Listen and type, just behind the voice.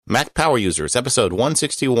Mac Power Users, episode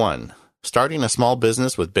 161, Starting a Small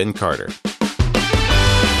Business with Ben Carter.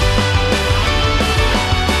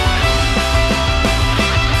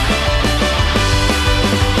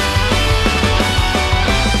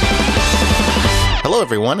 Hello,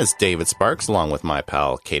 everyone. It's David Sparks, along with my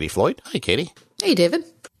pal, Katie Floyd. Hi, Katie. Hey, David.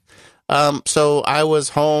 So I was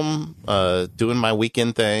home doing my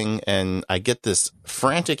weekend thing, and I get this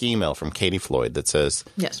frantic email from Katie Floyd that says,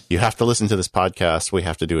 "Yes, you have to listen to this podcast. We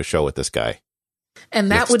have to do a show with this guy."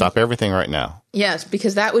 And that would stop everything right now. Yes,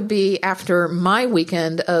 because that would be after my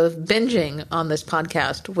weekend of binging on this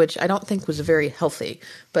podcast, which I don't think was very healthy,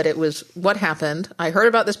 but it was what happened. I heard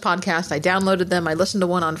about this podcast. I downloaded them. I listened to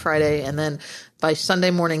one on Friday, and then by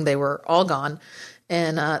Sunday morning, they were all gone.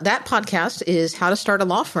 And that podcast is How to Start a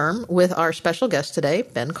Law Firm with our special guest today,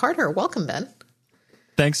 Ben Carter. Welcome, Ben.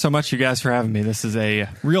 Thanks so much, you guys, for having me. This is a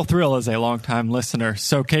real thrill as a longtime listener.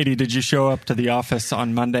 So, Katie, did you show up to the office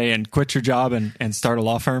on Monday and quit your job and start a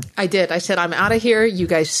law firm? I did. I said, I'm out of here. You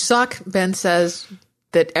guys suck. Ben says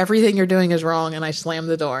that everything you're doing is wrong, and I slammed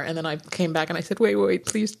the door. And then I came back and I said, wait,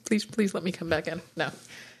 please let me come back in. No.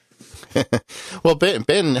 Well,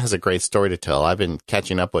 Ben has a great story to tell. I've been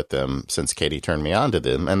catching up with them since Katie turned me on to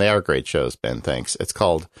them, and they are great shows, Ben, thanks. It's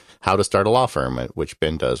called How to Start a Law Firm, which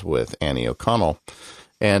Ben does with Annie O'Connell.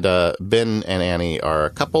 And Ben and Annie are a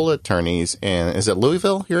couple of attorneys in, is it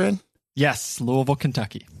Louisville you're in? Yes, Louisville,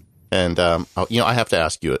 Kentucky. And, I have to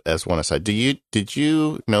ask you as one aside, did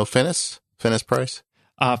you know Finis Price?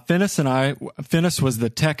 Finis was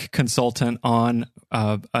the tech consultant on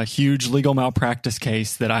a huge legal malpractice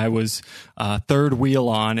case that I was third wheel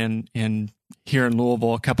on in here in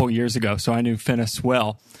Louisville a couple of years ago. So I knew Finis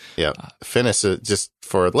well. Yeah, Finis, just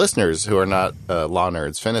for listeners who are not law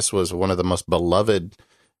nerds, Finis was one of the most beloved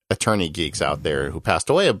attorney geeks out there who passed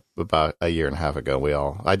away about a year and a half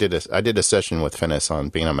ago. I did a session with Finis on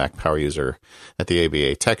being a Mac Power User at the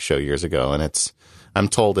ABA Tech Show years ago, and I'm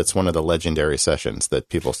told it's one of the legendary sessions that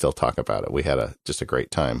people still talk about it. We had just a great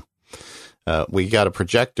time. We got a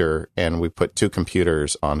projector and we put two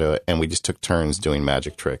computers onto it, and we just took turns doing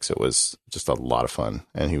magic tricks. It was just a lot of fun,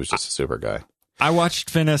 and he was just a super guy. I watched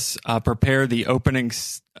Finis prepare the opening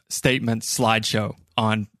statement slideshow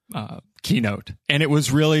on Keynote, and it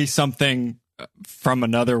was really something from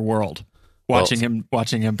another world watching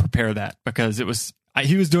him prepare that, because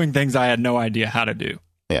he was doing things I had no idea how to do.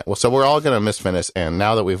 Yeah, well, so we're all going to miss Finis, and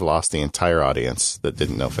now that we've lost the entire audience that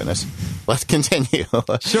didn't know Finis, let's continue.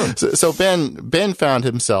 Sure. So Ben found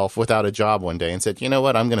himself without a job one day and said, you know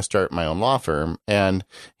what, I'm going to start my own law firm. And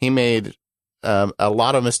he made a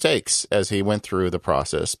lot of mistakes as he went through the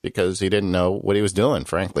process because he didn't know what he was doing,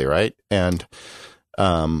 frankly, right? And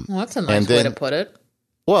well, that's a nice way to put it.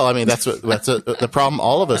 Well, I mean, that's the problem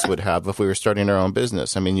all of us would have if we were starting our own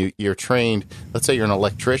business. I mean, you're trained, let's say you're an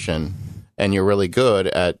electrician, and you're really good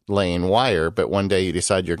at laying wire, but one day you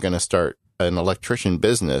decide you're going to start an electrician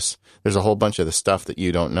business. There's a whole bunch of the stuff that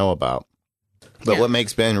you don't know about. But What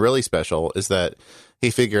makes Ben really special is that he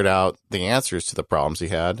figured out the answers to the problems he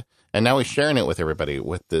had, and now he's sharing it with everybody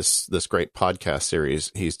with this great podcast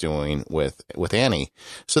series he's doing with Annie.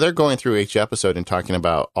 So they're going through each episode and talking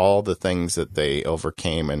about all the things that they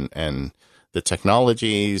overcame and the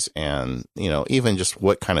technologies and, even just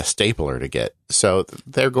what kind of stapler to get. So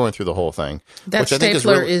they're going through the whole thing. That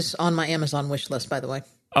stapler is on my Amazon wish list, by the way.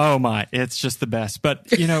 Oh my, it's just the best. But,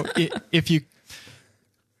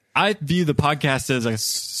 I view the podcast as a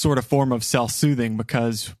sort of form of self-soothing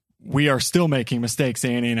because we are still making mistakes,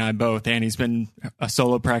 Annie and I both. Annie's been a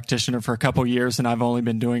solo practitioner for a couple years, and I've only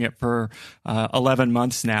been doing it for 11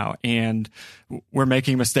 months now. And we're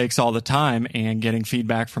making mistakes all the time and getting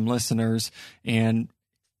feedback from listeners. And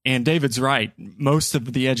David's right. Most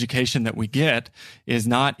of the education that we get is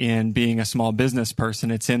not in being a small business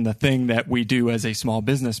person. It's in the thing that we do as a small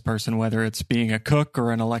business person, whether it's being a cook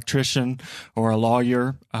or an electrician or a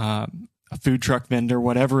lawyer, a food truck vendor,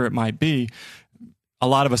 whatever it might be. A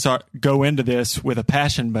lot of us go into this with a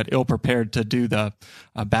passion, but ill-prepared to do the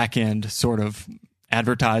back-end sort of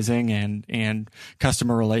advertising and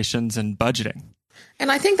customer relations and budgeting.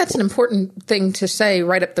 And I think that's an important thing to say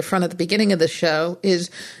right up the front at the beginning of the show is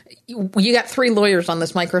you got three lawyers on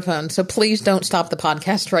this microphone, so please don't stop the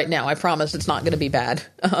podcast right now. I promise it's not going to be bad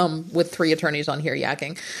with three attorneys on here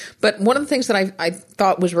yakking. But one of the things that I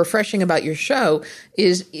thought was refreshing about your show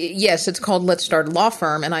is, yes, it's called Let's Start a Law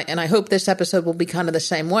Firm, and I hope this episode will be kind of the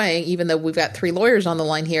same way, even though we've got three lawyers on the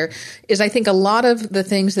line here, is I think a lot of the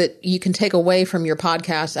things that you can take away from your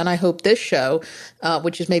podcast, and I hope this show,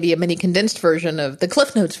 which is maybe a mini condensed version of the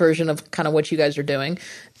Cliff Notes version of kind of what you guys are doing,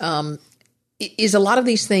 is a lot of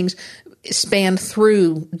these things span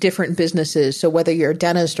through different businesses. So whether you're a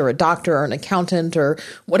dentist or a doctor or an accountant or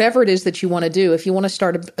whatever it is that you want to do, if you want to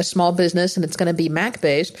start a small business and it's going to be Mac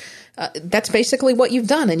based, that's basically what you've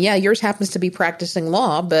done. And yeah, yours happens to be practicing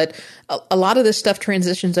law, but a lot of this stuff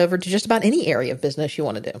transitions over to just about any area of business you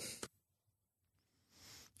want to do.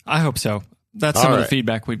 I hope so. That's some of the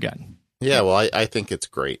feedback we've gotten. Yeah, well, I think it's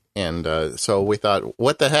great. And so we thought,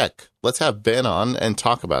 what the heck? Let's have Ben on and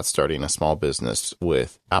talk about starting a small business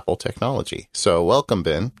with Apple technology. So welcome,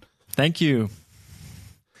 Ben. Thank you.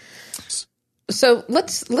 So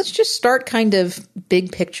let's just start kind of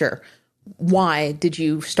big picture. Why did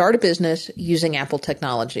you start a business using Apple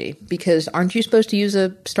technology? Because aren't you supposed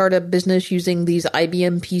to start a business using these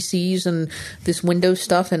IBM PCs and this Windows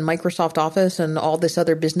stuff and Microsoft Office and all this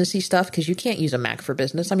other businessy stuff? Because you can't use a Mac for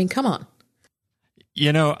business. I mean, come on.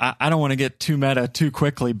 You know, I don't want to get too meta too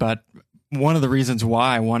quickly, but one of the reasons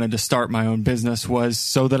why I wanted to start my own business was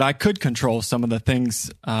so that I could control some of the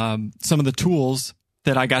things, some of the tools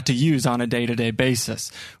that I got to use on a day-to-day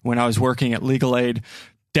basis. When I was working at Legal Aid,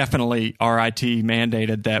 definitely RIT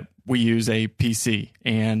mandated that we use a PC.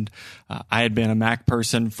 And I had been a Mac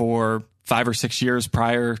person for 5 or 6 years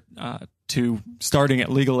prior to starting at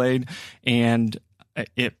Legal Aid. And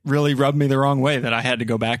it really rubbed me the wrong way that I had to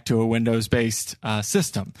go back to a Windows-based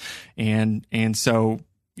system. And so,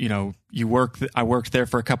 you know, I worked there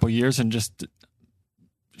for a couple of years and just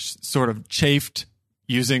sort of chafed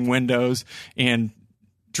using Windows and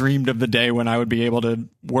dreamed of the day when I would be able to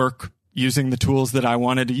work using the tools that I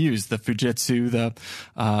wanted to use, the Fujitsu,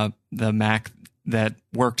 the Mac that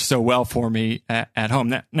worked so well for me at home.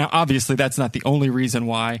 Now, obviously, that's not the only reason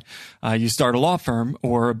why you start a law firm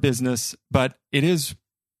or a business, but it is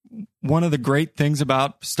one of the great things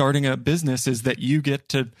about starting a business is that you get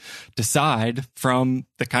to decide from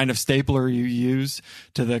the kind of stapler you use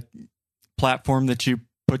to the platform that you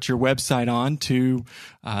put your website on to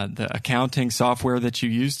the accounting software that you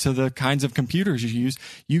use to the kinds of computers you use.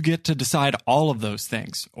 You get to decide all of those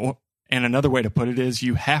things. And another way to put it is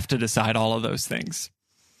you have to decide all of those things.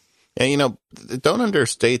 And, you know, don't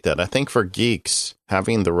understate that. I think for geeks,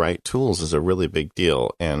 having the right tools is a really big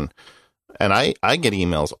deal. And I get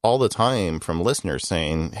emails all the time from listeners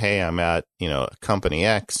saying, hey, I'm at, company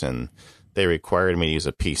X and they required me to use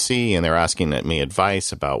a PC and they're asking me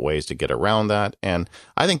advice about ways to get around that. And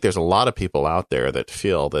I think there's a lot of people out there that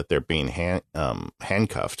feel that they're being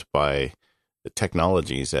handcuffed by the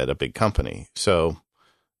technologies at a big company. So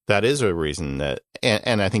that is a reason that,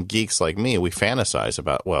 and I think geeks like me, we fantasize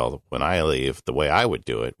about, well, when I leave, the way I would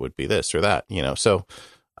do it would be this or that, So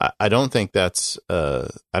I don't think that's an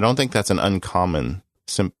uncommon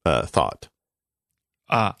thought.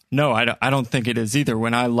 No, I don't think it is either.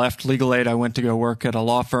 When I left Legal Aid, I went to go work at a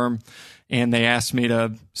law firm, and they asked me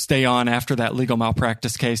to stay on after that legal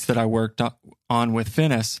malpractice case that I worked on with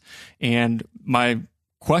Finis. And my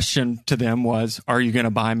question to them was, "Are you going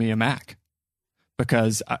to buy me a Mac?"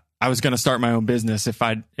 Because I was going to start my own business if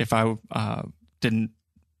I didn't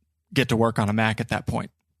get to work on a Mac at that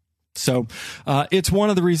point. So it's one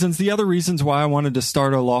of the reasons. The other reasons why I wanted to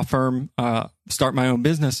start a law firm, start my own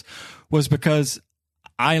business, was because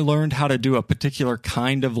I learned how to do a particular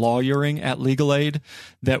kind of lawyering at Legal Aid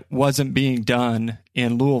that wasn't being done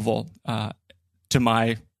in Louisville to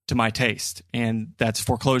my taste, and that's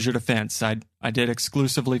foreclosure defense. I did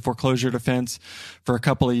exclusively foreclosure defense for a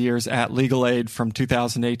couple of years at Legal Aid from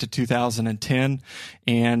 2008 to 2010,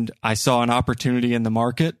 and I saw an opportunity in the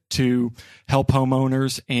market to help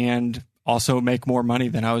homeowners and also make more money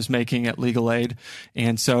than I was making at Legal Aid,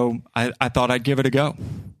 and so I thought I'd give it a go.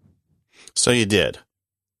 So you did.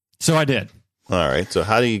 So I did. All right. So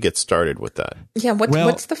how do you get started with that? Yeah.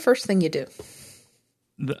 What's the first thing you do?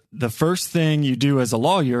 The first thing you do as a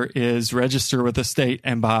lawyer is register with the state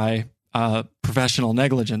and buy professional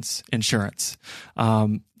negligence insurance.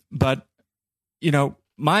 But,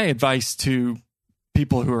 my advice to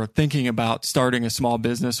people who are thinking about starting a small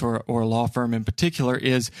business or a law firm in particular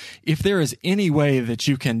is, if there is any way that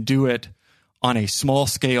you can do it on a small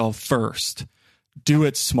scale first, do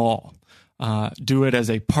it small. Do it as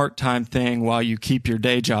a part-time thing while you keep your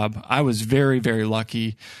day job. I was very, very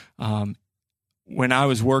lucky. When I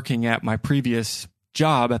was working at my previous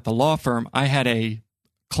job at the law firm, I had a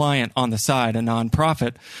client on the side, a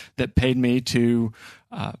nonprofit, that paid me to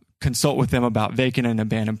consult with them about vacant and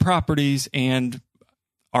abandoned properties and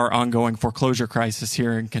our ongoing foreclosure crisis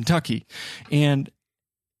here in Kentucky. And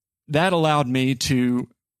that allowed me to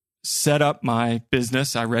set up my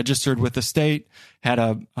business. I registered with the state, had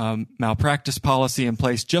a malpractice policy in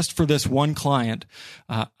place just for this one client.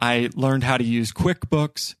 I learned how to use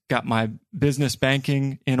QuickBooks, got my business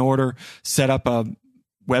banking in order, set up a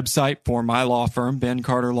website for my law firm, Ben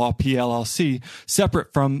Carter Law PLLC,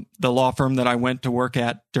 separate from the law firm that I went to work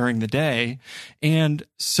at during the day. And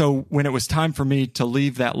so when it was time for me to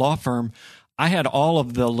leave that law firm, I had all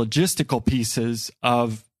of the logistical pieces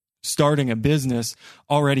of starting a business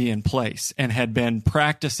already in place and had been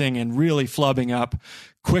practicing and really flubbing up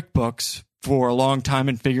QuickBooks for a long time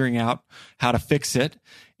and figuring out how to fix it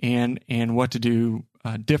and what to do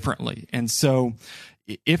differently. And so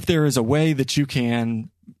if there is a way that you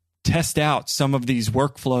can test out some of these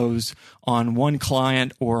workflows on one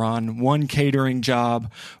client or on one catering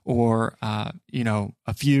job or, a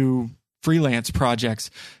few freelance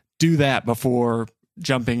projects, do that before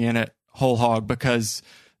jumping in it whole hog, because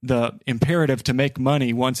the imperative to make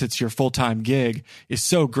money once it's your full-time gig is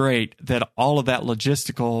so great that all of that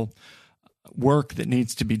logistical work that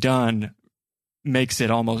needs to be done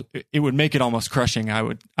would make it almost crushing, I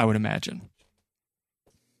would imagine.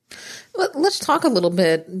 Let's talk a little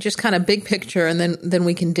bit, just kind of big picture, and then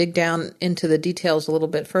we can dig down into the details a little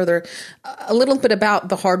bit further. A little bit about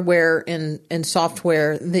the hardware and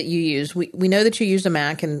software that you use. We know that you use a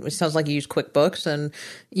Mac, and it sounds like you use QuickBooks, and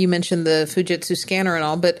you mentioned the Fujitsu scanner and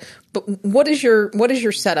all. But what is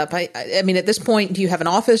your setup? I mean, at this point, do you have an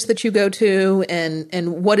office that you go to,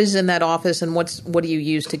 and what is in that office, and what do you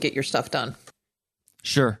use to get your stuff done?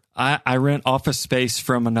 Sure. I rent office space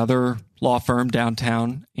from another law firm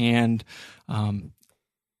downtown. And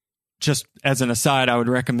just as an aside, I would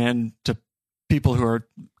recommend to people who are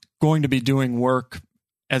going to be doing work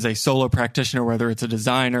as a solo practitioner, whether it's a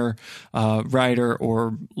designer, writer,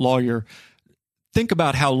 or lawyer, think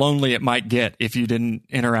about how lonely it might get if you didn't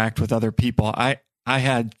interact with other people. I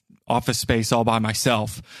had office space all by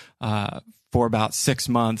myself for about 6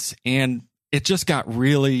 months, and it just got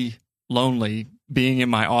really lonely being in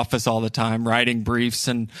my office all the time, writing briefs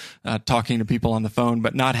and talking to people on the phone,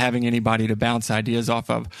 but not having anybody to bounce ideas off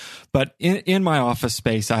of. But in my office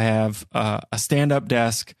space, I have a stand-up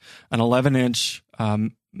desk, an 11-inch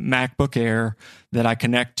MacBook Air that I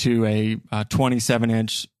connect to a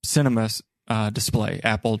 27-inch cinema display,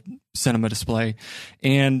 Apple Cinema display.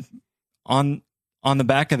 And on the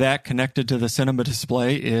back of that, connected to the cinema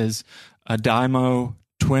display, is a Dymo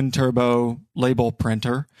twin turbo label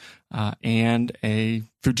printer and a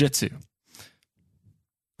Fujitsu.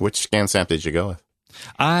 Which ScanSnap did you go with?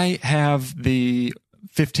 I have the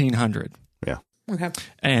 1500. Yeah. Okay.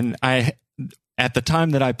 And at the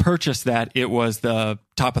time that I purchased that, it was the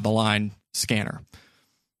top of the line scanner.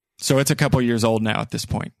 So it's a couple years old now at this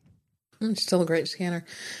point. It's still a great scanner.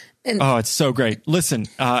 Oh, it's so great. Listen,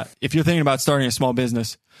 if you're thinking about starting a small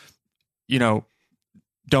business, don't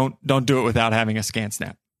do it without having a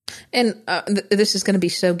ScanSnap. And this is going to be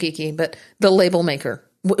so geeky, but the label maker.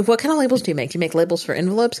 What kind of labels do you make? Do you make labels for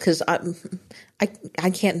envelopes? Because I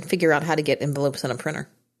can't figure out how to get envelopes in a printer.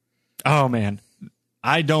 Oh man,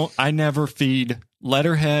 I never feed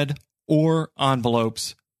letterhead or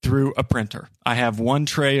envelopes through a printer. I have one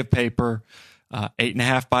tray of paper,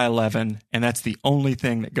 8.5 by 11, and that's the only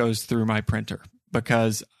thing that goes through my printer,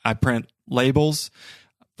 because I print labels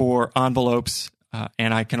for envelopes,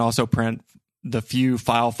 and I can also print the few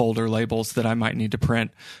file folder labels that I might need to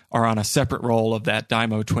print are on a separate roll of that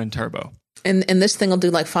Dymo Twin Turbo. And this thing will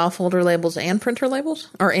do like file folder labels and printer labels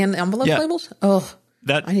and envelope labels? Oh,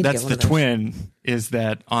 that's the twin, is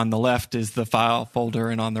that on the left is the file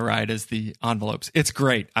folder and on the right is the envelopes. It's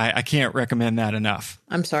great. I can't recommend that enough.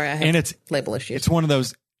 I'm sorry. I have label issues. It's one of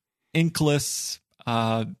those inkless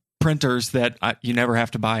printers that you never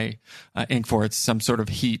have to buy ink for. It's some sort of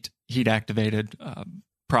heat activated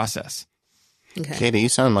process. Okay. Katie, you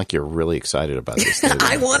sound like you're really excited about this.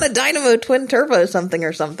 I want a Dynamo Twin Turbo something.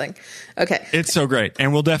 Okay. It's so great.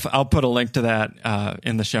 And I'll put a link to that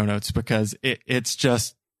in the show notes, because it's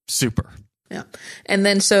just super. Yeah. And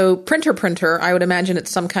then so printer, I would imagine it's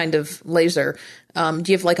some kind of laser. Do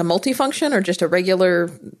you have like a multifunction or just a regular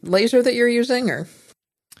laser that you're using, or?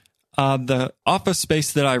 The office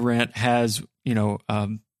space that I rent has,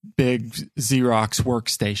 big Xerox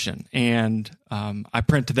workstation, and I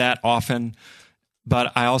print that often.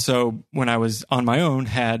 But I also, when I was on my own,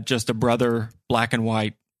 had just a Brother black and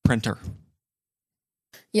white printer.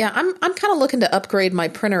 Yeah, I'm kind of looking to upgrade my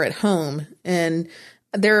printer at home, and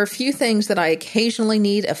there are a few things that I occasionally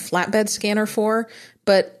need a flatbed scanner for,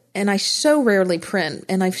 and I so rarely print,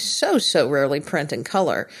 and I so rarely print in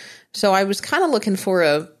color. So I was kind of looking for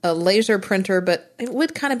a laser printer, but it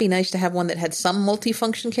would kind of be nice to have one that had some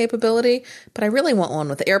multifunction capability. But I really want one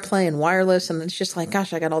with AirPlay and wireless. And it's just like,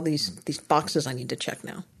 gosh, I got all these boxes I need to check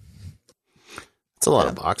now. It's a lot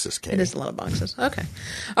of boxes, Katie. It is a lot of boxes. Okay.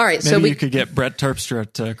 All right. Maybe you could get Brett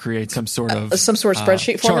Terpstra to create some sort of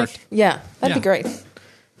spreadsheet for chart. me. Yeah, that'd be great.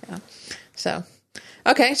 Yeah. So,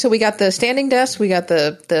 okay. So we got the standing desk. We got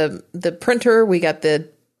the printer. We got the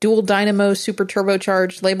dual dynamo super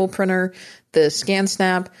turbocharged label printer, the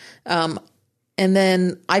ScanSnap, and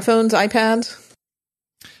then iPhones, iPads.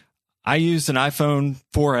 I use an iPhone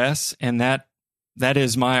 4S, and that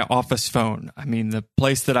is my office phone. I mean, the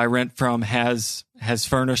place that I rent from has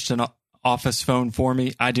furnished an office phone for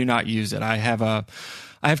me. I do not use it. I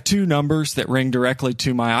have 2 numbers that ring directly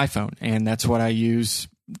to my iPhone, and that's what I use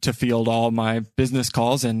to field all my business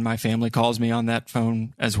calls, and my family calls me on that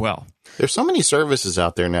phone as well. There's so many services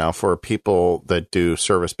out there now for people that do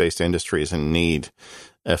service-based industries and need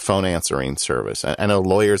a phone answering service. I know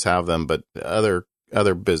lawyers have them, but other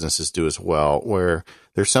businesses do as well, where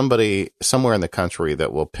there's somebody somewhere in the country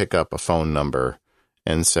that will pick up a phone number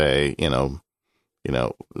and say, law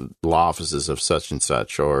offices of such and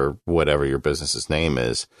such, or whatever your business's name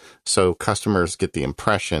is. So customers get the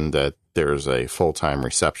impression that there's a full-time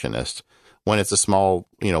receptionist when it's a small,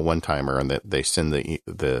 one-timer, and that they send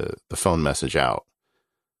the phone message out.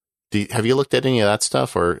 Have you looked at any of that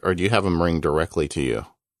stuff, or do you have them ring directly to you?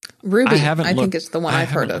 Ruby, I think it's the one I've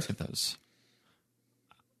heard of. Those.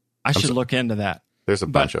 I should look into that. There's a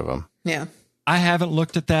bunch of them. Yeah. I haven't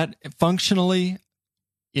looked at that functionally.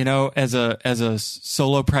 As a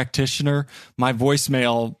solo practitioner, my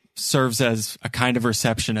voicemail serves as a kind of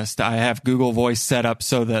receptionist. I have Google Voice set up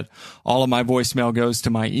so that all of my voicemail goes to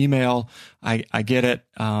my email. I get it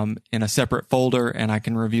in a separate folder, and I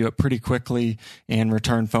can review it pretty quickly and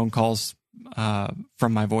return phone calls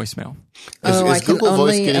from my voicemail. I can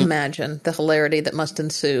only imagine the hilarity that must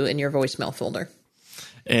ensue in your voicemail folder.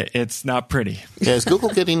 It's not pretty. Yeah, is Google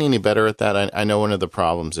getting any better at that? I know one of the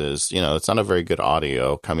problems is, it's not a very good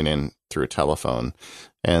audio coming in through a telephone,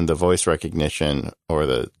 and the voice recognition or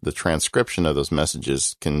the transcription of those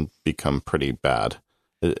messages can become pretty bad.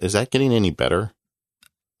 Is that getting any better?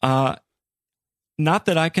 Not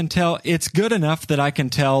that I can tell. It's good enough that I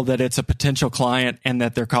can tell that it's a potential client and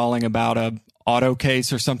that they're calling about a auto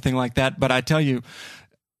case or something like that. But I tell you,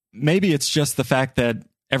 maybe it's just the fact that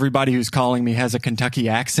everybody who's calling me has a Kentucky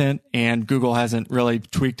accent, and Google hasn't really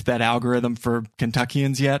tweaked that algorithm for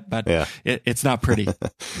Kentuckians yet, but yeah. It's not pretty.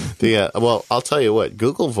 Well, I'll tell you what,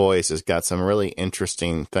 Google Voice has got some really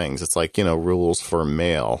interesting things. It's like, rules for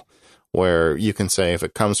mail, where you can say, if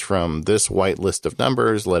it comes from this white list of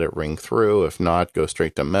numbers, let it ring through. If not, go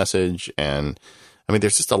straight to message. And I mean,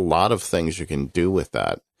 there's just a lot of things you can do with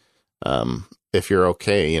that. If you're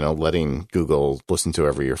okay, letting Google listen to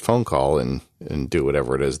every your phone call and do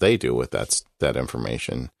whatever it is they do with that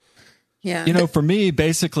information. Yeah. For me,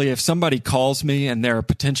 basically, if somebody calls me and they're a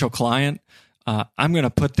potential client, I'm going to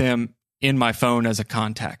put them in my phone as a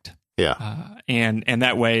contact. Yeah. And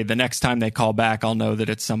that way, the next time they call back, I'll know that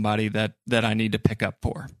it's somebody that I need to pick up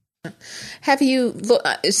for. Have you,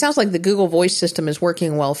 it sounds like the Google Voice system is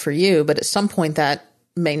working well for you, but at some point that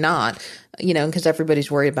may not, because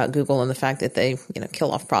everybody's worried about Google and the fact that they,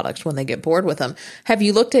 kill off products when they get bored with them. Have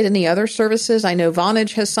you looked at any other services? I know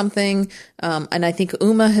Vonage has something, and I think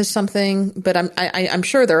Ooma has something, but I'm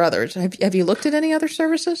sure there are others. Have you looked at any other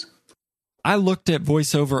services? I looked at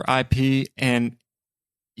Voice over IP, and,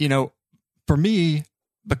 for me,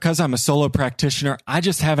 because I'm a solo practitioner, I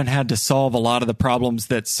just haven't had to solve a lot of the problems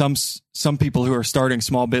that some people who are starting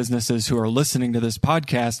small businesses who are listening to this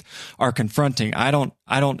podcast are confronting. I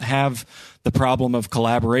don't have the problem of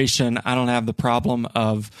collaboration. I don't have the problem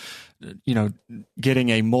of, getting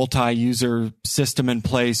a multi-user system in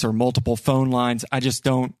place or multiple phone lines. I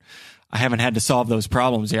haven't had to solve those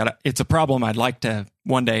problems yet. It's a problem I'd like to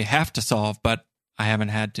one day have to solve, but I haven't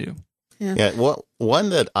had to. Yeah. Well,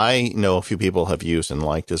 one that I know a few people have used and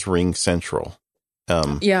liked is Ring Central.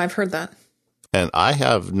 Yeah, I've heard that. And I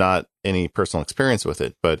have not any personal experience with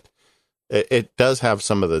it, but it does have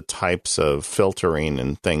some of the types of filtering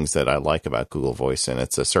and things that I like about Google Voice, and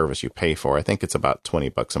it's a service you pay for. I think it's about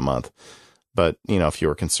 $20 a month. But, if you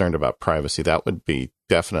were concerned about privacy, that would be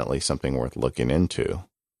definitely something worth looking into.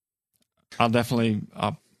 I'll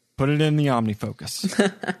put it in the OmniFocus.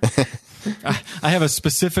 I have a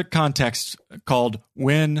specific context called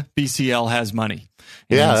when BCL has money.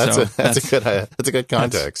 Yeah, that's a good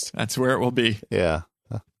context. That's where it will be. Yeah.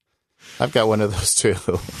 I've got one of those too.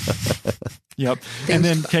 Yep. And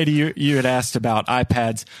then Katie, you had asked about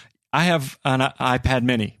iPads. I have an iPad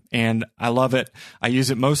mini, and I love it. I use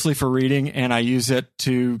it mostly for reading, and I use it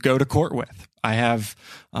to go to court with. I have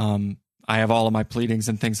all of my pleadings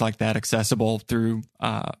and things like that accessible through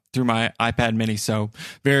my iPad Mini. So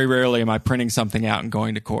very rarely am I printing something out and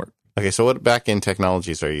going to court. Okay, so what back-end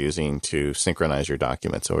technologies are you using to synchronize your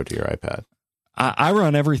documents over to your iPad? I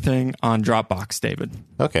run everything on Dropbox, David.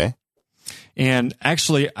 Okay. And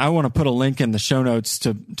actually, I want to put a link in the show notes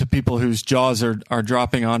to people whose jaws are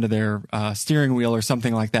dropping onto their steering wheel or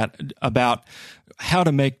something like that about how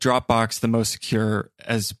to make Dropbox the most secure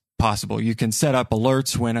as possible. You can set up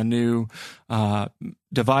alerts when a new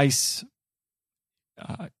device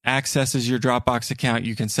accesses your Dropbox account.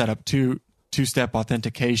 You can set up two-step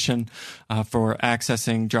authentication for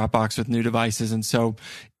accessing Dropbox with new devices. And so,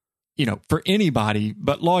 for anybody,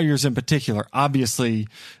 but lawyers in particular, obviously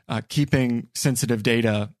keeping sensitive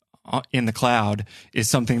data in the cloud is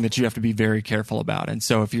something that you have to be very careful about. And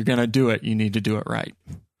so if you're going to do it, you need to do it right.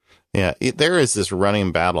 Yeah, there is this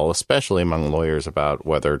running battle, especially among lawyers, about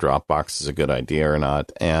whether Dropbox is a good idea or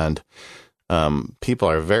not. And people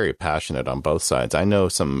are very passionate on both sides. I know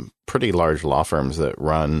some pretty large law firms that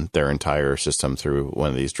run their entire system through one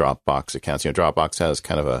of these Dropbox accounts. Dropbox has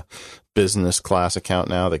kind of a business class account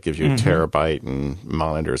now that gives you a terabyte and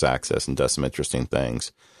monitors access and does some interesting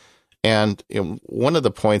things. And one of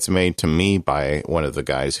the points made to me by one of the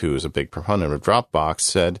guys who is a big proponent of Dropbox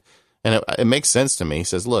said, and it makes sense to me. He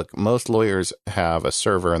says, look, most lawyers have a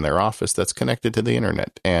server in their office that's connected to the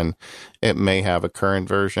internet, and it may have a current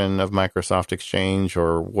version of Microsoft Exchange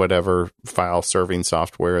or whatever file serving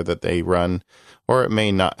software that they run, or it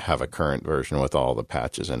may not have a current version with all the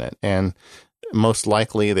patches in it. And most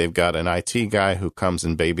likely they've got an IT guy who comes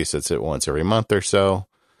and babysits it once every month or so.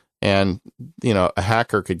 And, a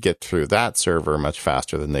hacker could get through that server much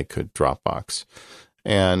faster than they could Dropbox.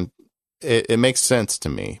 And it makes sense to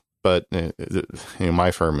me. But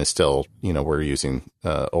my firm is still, we're using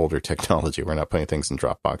older technology. We're not putting things in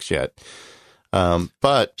Dropbox yet.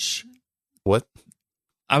 But what?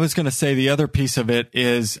 I was going to say the other piece of it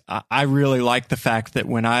is I really like the fact that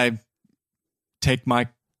when I take my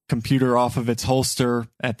computer off of its holster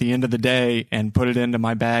at the end of the day and put it into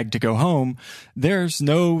my bag to go home, there's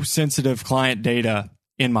no sensitive client data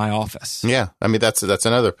in my office. Yeah. I mean, that's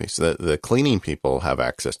another piece. The cleaning people have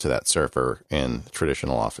access to that server in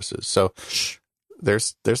traditional offices. So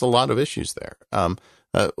there's a lot of issues there.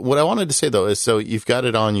 What I wanted to say, though, is so you've got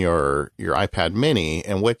it on your iPad Mini,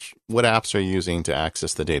 and what apps are you using to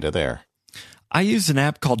access the data there? I use an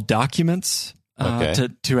app called Documents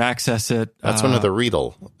to access it. That's one of the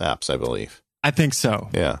Readle apps, I believe. I think so.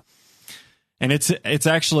 Yeah. And it's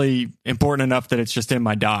actually important enough that it's just in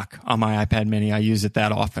my dock on my iPad Mini. I use it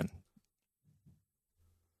that often.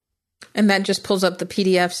 And that just pulls up the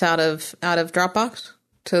PDFs out of Dropbox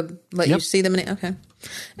to let you see them. Okay.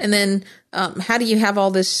 And then how do you have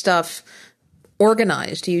all this stuff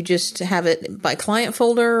organized? Do you just have it by client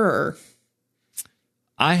folder or?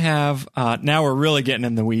 I have, now we're really getting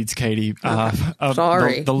in the weeds, Katie.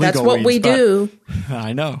 Sorry. The legal That's what weeds, we do.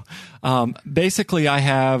 I know. Basically, I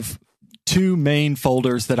have two main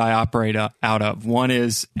folders that I operate out of. One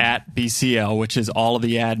is at BCL, which is all of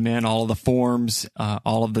the admin, all of the forms,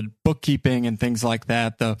 all of the bookkeeping and things like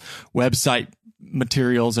that, the website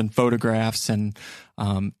materials and photographs and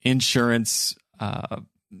insurance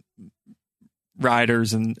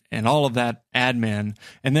riders and all of that admin.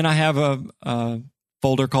 And then I have a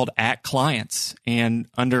folder called at clients, and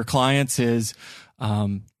under clients is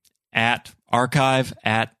at archive,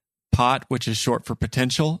 at POT, which is short for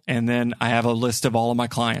potential, and then I have a list of all of my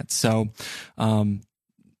clients. So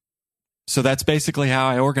that's basically how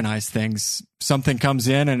I organize things. Something comes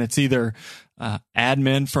in and it's either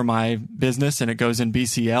admin for my business and it goes in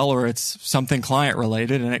BCL, or it's something client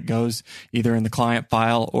related and it goes either in the client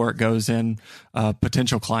file or it goes in a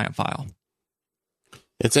potential client file.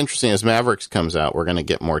 It's interesting, as Mavericks comes out, we're going to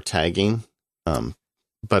get more tagging,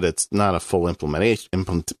 but it's not a full implementation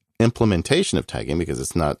of tagging because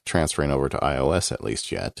it's not transferring over to iOS at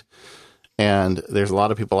least yet. And there's a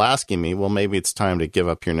lot of people asking me, well, maybe it's time to give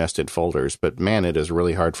up your nested folders. But man, it is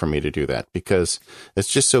really hard for me to do that because it's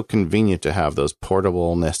just so convenient to have those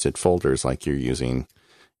portable nested folders like you're using.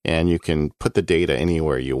 And you can put the data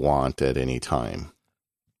anywhere you want at any time.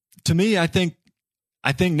 To me, I think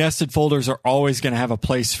nested folders are always going to have a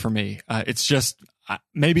place for me. It's just,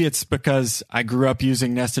 maybe it's because I grew up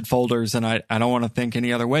using nested folders and I don't want to think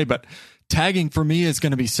any other way, but tagging for me is going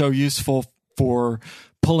to be so useful for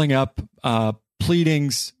pulling up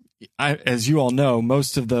pleadings. As you all know,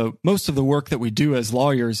 most of the work that we do as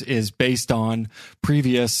lawyers is based on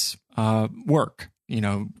previous work.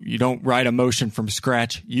 you don't write a motion from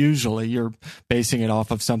scratch. Usually you're basing it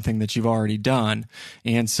off of something that you've already done.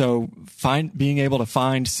 And so being able to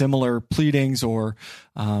find similar pleadings or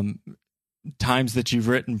times that you've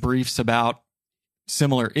written briefs about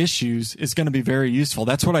similar issues is going to be very useful.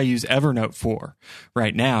 That's what I use Evernote for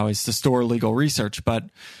right now, is to store legal research. But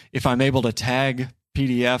if I'm able to tag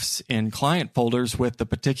PDFs in client folders with the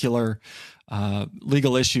particular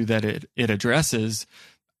legal issue that it addresses,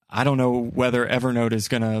 I don't know whether Evernote is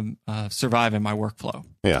going to survive in my workflow.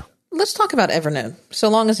 Yeah. Let's talk about Evernote, so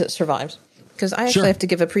long as it survives, because I actually have to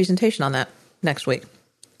give a presentation on that next week.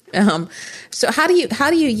 So how do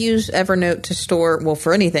you use Evernote to store, well,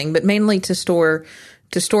 for anything, but mainly to store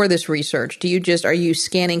this research? Are you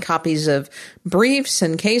scanning copies of briefs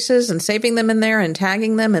and cases and saving them in there and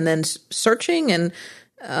tagging them and then searching? And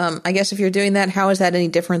I guess if you're doing that, how is that any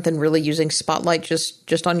different than really using Spotlight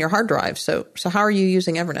just on your hard drive? So how are you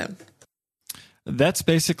using Evernote? That's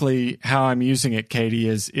basically how I'm using it, Katie,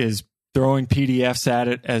 is throwing PDFs at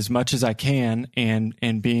it as much as I can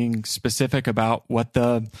and being specific about what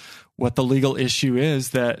the legal issue is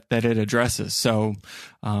that it addresses. So,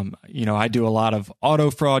 I do a lot of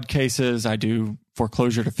auto fraud cases. I do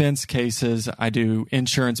foreclosure defense cases. I do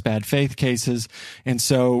insurance bad faith cases. And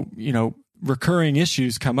so, recurring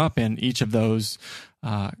issues come up in each of those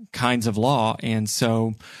kinds of law. And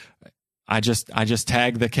so I just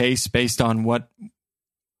tag the case based on what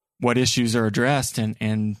issues are addressed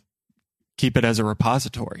and keep it as a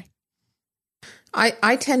repository.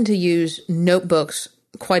 I tend to use notebooks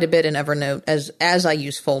quite a bit in Evernote as I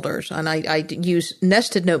use folders, and I use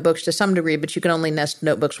nested notebooks to some degree, but you can only nest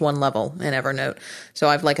notebooks one level in Evernote. So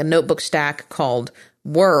I have like a notebook stack called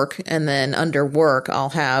Work, and then under Work I'll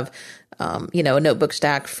have a notebook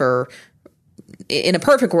stack for. In a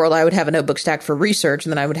perfect world, I would have a notebook stack for research,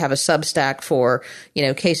 and then I would have a substack for,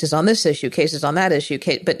 cases on this issue, cases on that issue,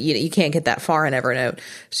 but you can't get that far in Evernote.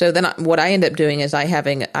 So then what I end up doing is I have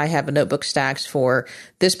a notebook stacks for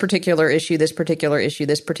this particular issue, this particular issue,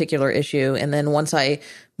 this particular issue. And then once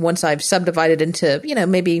I've subdivided into,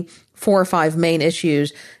 maybe 4 or 5 main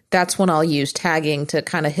issues, that's when I'll use tagging to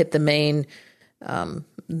kind of hit the main,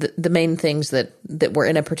 the main things that were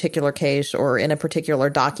in a particular case or in a particular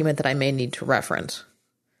document that I may need to reference.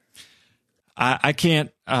 I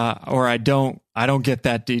can't, or I don't get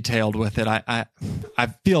that detailed with it. I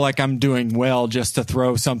feel like I'm doing well just to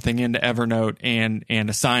throw something into Evernote and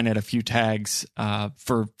assign it a few tags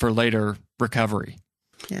for later recovery.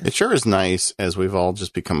 Yeah. It sure is nice, as we've all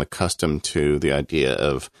just become accustomed to the idea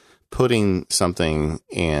of putting something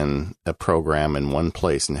in a program in one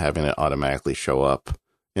place and having it automatically show up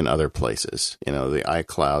in other places. The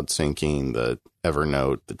iCloud syncing, the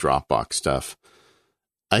Evernote, the Dropbox stuff.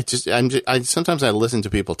 Sometimes I listen to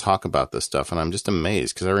people talk about this stuff and I'm just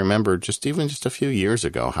amazed, because I remember just a few years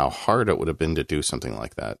ago how hard it would have been to do something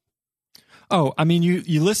like that. Oh, I mean,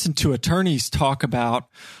 you listen to attorneys talk about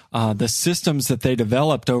the systems that they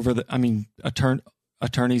developed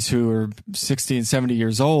attorneys who are 60 and 70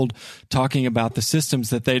 years old talking about the systems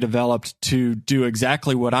that they developed to do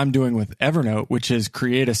exactly what I'm doing with Evernote, which is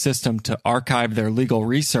create a system to archive their legal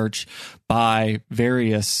research by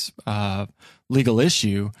various legal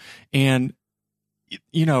issue. And,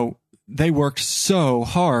 they worked so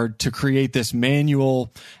hard to create this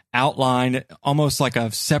manual outline, almost like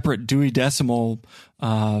a separate Dewey Decimal,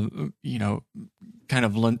 kind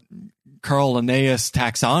of Carl Linnaeus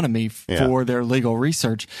taxonomy for their legal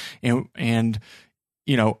research. And,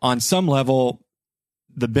 on some level,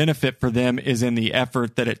 the benefit for them is in the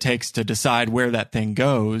effort that it takes to decide where that thing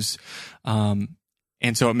goes. And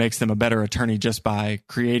so it makes them a better attorney just by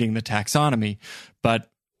creating the taxonomy. But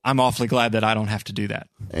I'm awfully glad that I don't have to do that.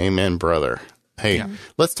 Amen, brother. Hey,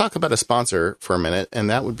 Let's talk about a sponsor for a minute, and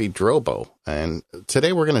that would be Drobo. And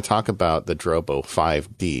today we're going to talk about the Drobo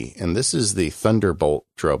 5D, and this is the Thunderbolt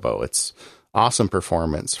Drobo. It's awesome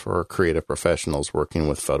performance for creative professionals working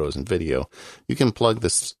with photos and video. You can plug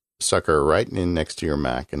this sucker right in next to your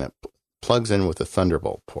Mac, and it plugs in with a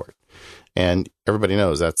Thunderbolt port. And everybody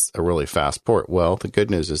knows that's a really fast port. Well, the good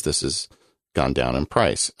news is this has gone down in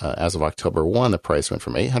price. As of October 1, the price went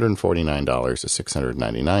from $849 to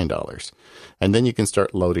 $699. And then you can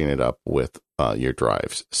start loading it up with your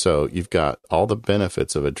drives. So you've got all the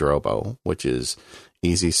benefits of a Drobo, which is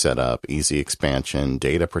easy setup, easy expansion,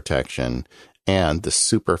 data protection, and the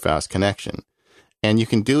super fast connection. And you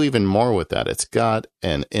can do even more with that. It's got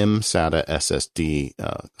an mSATA SSD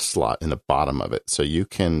slot in the bottom of it. So you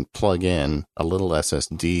can plug in a little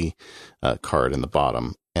SSD card in the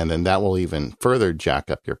bottom And then that will even further jack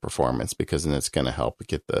up your performance, because then it's going to help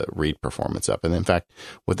get the read performance up. And in fact,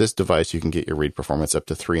 with this device, you can get your read performance up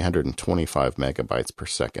to 325 megabytes per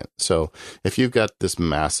second. So if you've got this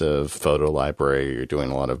massive photo library, you're doing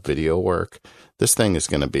a lot of video work, this thing is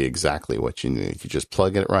going to be exactly what you need. You just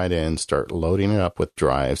plug it right in, start loading it up with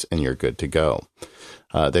drives, and you're good to go.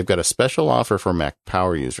 They've got a special offer for Mac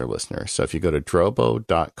Power User listeners. So if you go to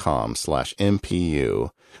drobo.com/MPU,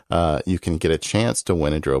 you can get a chance to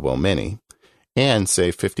win a Drobo Mini and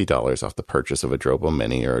save $50 off the purchase of a Drobo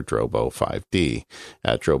Mini or a Drobo 5D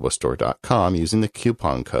at drobostore.com using the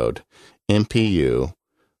coupon code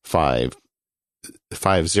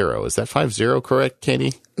MPU550. Is that 50 correct,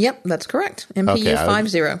 Katie? Yep, that's correct.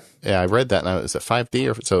 MPU50. Yeah, I read that. Now, is it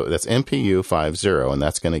 5D? So that's MPU50, and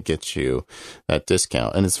that's going to get you that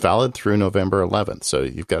discount. And it's valid through November 11th, so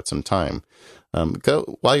you've got some time.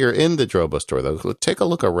 Go while you're in the Drobo store, though, take a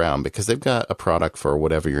look around, because they've got a product for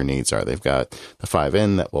whatever your needs are. They've got the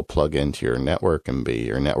 5N that will plug into your network and be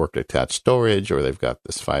your network attached storage, or they've got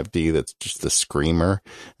this 5D that's just the screamer,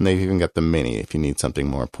 and they've even got the Mini if you need something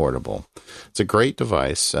more portable. It's a great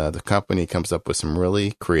device. The company comes up with some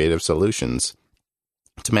really creative solutions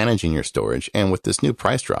to managing your storage, and with this new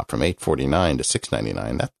price drop from $849 to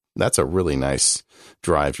 $699, that's a really nice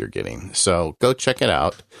drive you're getting. So go check it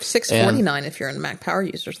out. $649 if you're a Mac Power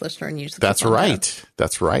Users listener and use the That's coupon right. code.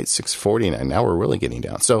 That's right. $649. Now we're really getting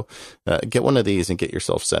down. So get one of these and get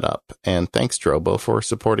yourself set up. And thanks, Drobo, for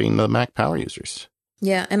supporting the Mac Power Users.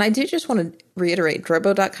 Yeah, and I do just want to reiterate,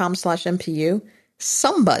 drobo.com/MPU,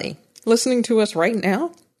 somebody listening to us right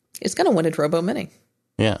now is going to win a Drobo Mini.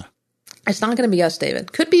 Yeah. It's not going to be us,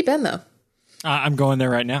 David. Could be Ben, though. I'm going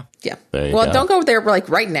there right now. Yeah. Well, don't go there like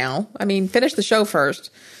right now. I mean, finish the show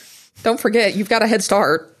first. Don't forget, you've got a head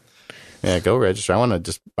start. Yeah, go register. I want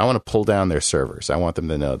to pull down their servers. I want them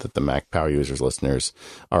to know that the Mac Power Users listeners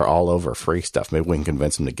are all over free stuff. Maybe we can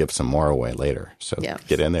convince them to give some more away later. So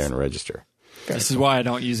get in there and register. This is why I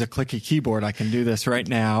don't use a clicky keyboard. I can do this right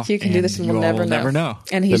now. You can do this and we'll never know.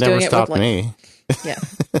 And he's never doing it stopped with me.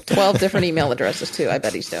 12 different email addresses too. I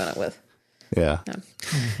bet he's doing it with. Yeah.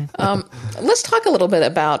 Let's talk a little bit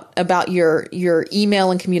about your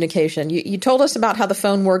email and communication. You told us about how the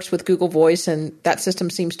phone works with Google Voice, and that system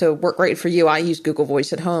seems to work great for you. I use Google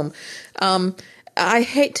Voice at home. I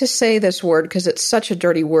hate to say this word because it's such a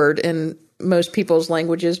dirty word in most people's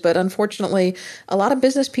languages, but unfortunately, a lot of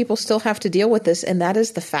business people still have to deal with this, and that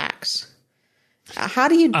is the fax. How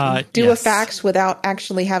do you do a fax without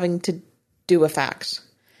actually having to do a fax?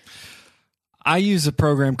 I use a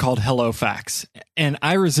program called HelloFax, and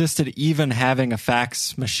I resisted even having a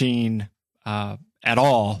fax machine at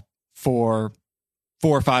all for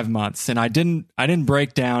 4 or 5 months, and I didn't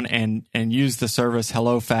break down and use the service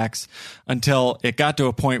HelloFax until it got to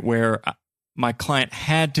a point where my client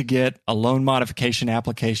had to get a loan modification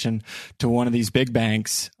application to one of these big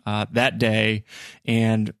banks that day,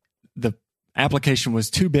 and the application was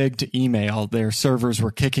too big to email. Their servers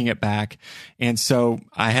were kicking it back. And so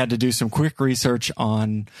I had to do some quick research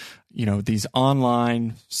on, these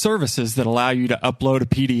online services that allow you to upload a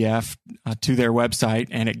PDF to their website,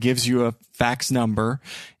 and it gives you a fax number,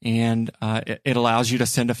 and it allows you to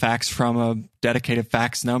send a fax from a dedicated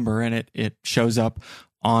fax number, and it shows up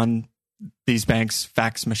on these banks'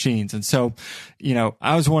 fax machines. And so,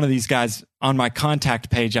 I was one of these guys. On my contact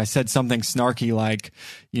page, I said something snarky like,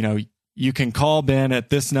 you can call Ben at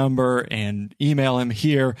this number and email him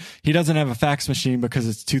here. He doesn't have a fax machine because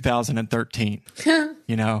it's 2013,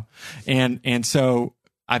 and so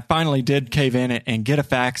I finally did cave in and get a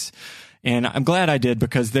fax. And I'm glad I did,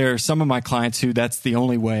 because there are some of my clients who that's the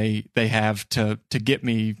only way they have to get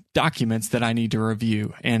me documents that I need to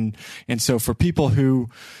review. And so for people who,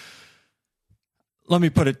 let me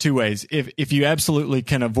put it two ways. If you absolutely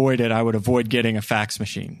can avoid it, I would avoid getting a fax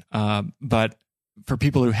machine. But for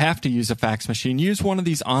people who have to use a fax machine, use one of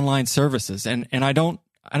these online services. And I don't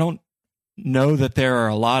know that there are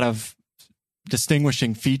a lot of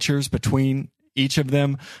distinguishing features between each of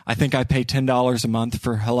them. I think I pay $10 a month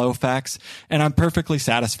for HelloFax, and I'm perfectly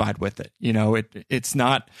satisfied with it. It's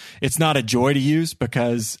not a joy to use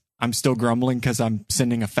because I'm still grumbling because I'm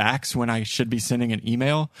sending a fax when I should be sending an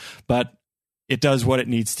email, but it does what it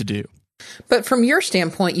needs to do. But from your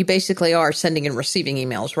standpoint, you basically are sending and receiving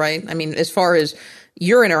emails, right? I mean, as far as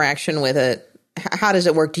your interaction with it, how does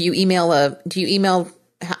it work? How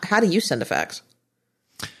do you send a fax?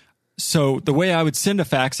 So the way I would send a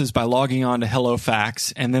fax is by logging on to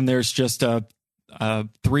HelloFax, and then there's just a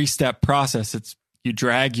 3-step process. It's you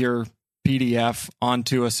drag your PDF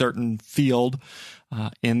onto a certain field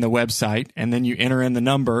in the website, and then you enter in the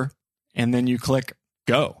number, and then you click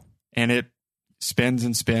go, and it spins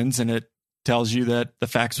and spins, and it tells you that the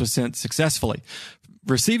fax was sent successfully.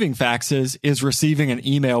 Receiving faxes is receiving an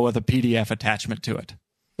email with a PDF attachment to it.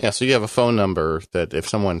 Yeah, so you have a phone number that if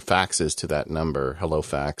someone faxes to that number, hello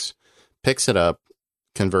fax, picks it up,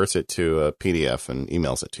 converts it to a PDF and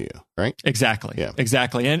emails it to you, right? Exactly. Yeah.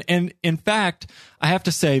 Exactly. And in fact, I have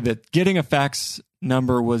to say that getting a fax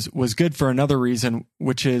number was good for another reason,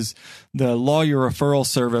 which is the lawyer referral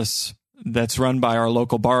service that's run by our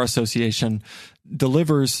local bar association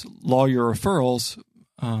delivers lawyer referrals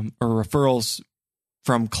or referrals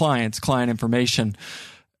from client information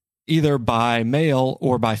either by mail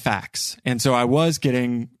or by fax. And so I was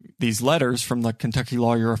getting these letters from the Kentucky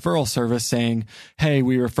Lawyer Referral Service saying, hey,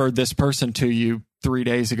 we referred this person to you 3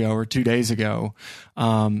 days ago or 2 days ago.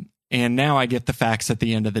 And now I get the fax at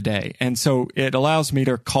the end of the day. And so it allows me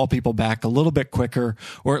to call people back a little bit quicker,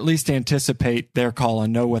 or at least anticipate their call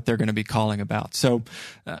and know what they're going to be calling about. So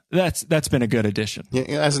that's been a good addition. Yeah,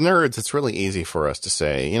 as nerds, it's really easy for us to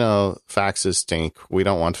say, faxes stink. We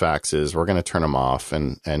don't want faxes. We're going to turn them off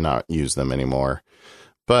and not use them anymore.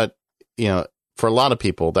 But, for a lot of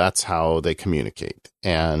people, that's how they communicate.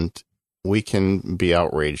 And we can be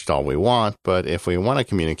outraged all we want, but if we want to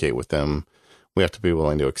communicate with them, we have to be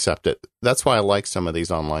willing to accept it. That's why I like some of these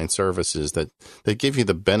online services that give you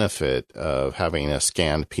the benefit of having a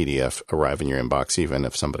scanned PDF arrive in your inbox, even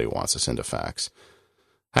if somebody wants to send a fax.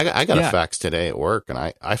 I got a fax today at work,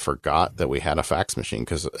 and I forgot that we had a fax machine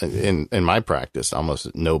because in my practice,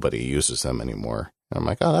 almost nobody uses them anymore. And I'm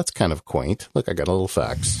like, oh, that's kind of quaint. Look, I got a little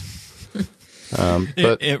fax.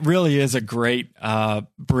 But it really is a great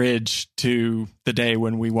bridge to the day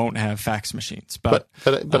when we won't have fax machines. But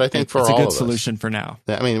I think for all of us, it's a good solution for now.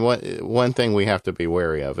 I mean, one thing we have to be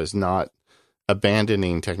wary of is not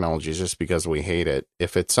abandoning technology just because we hate it.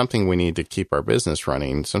 If it's something we need to keep our business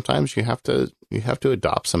running, sometimes you have to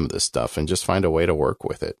adopt some of this stuff and just find a way to work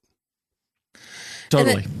with it.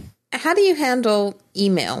 Totally. How do you handle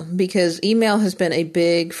email? Because email has been a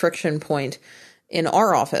big friction point in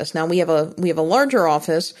our office. Now we have a larger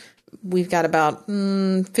office. We've got about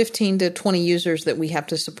 15 to 20 users that we have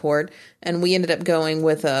to support. And we ended up going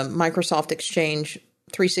with a Microsoft Exchange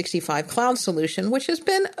 365 cloud solution, which has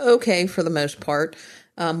been okay for the most part.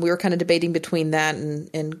 We were kind of debating between that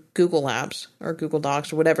and Google Apps or Google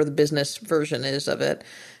Docs or whatever the business version is of it.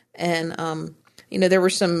 And, there were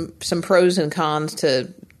some pros and cons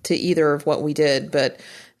to either of what we did, but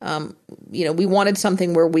we wanted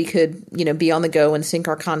something where we could, be on the go and sync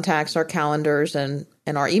our contacts, our calendars, and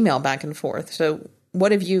our email back and forth. So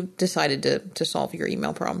what have you decided to solve your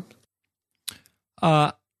email problem?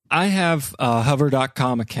 I have a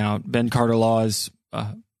hover.com account. Ben Carter Law is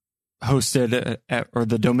hosted or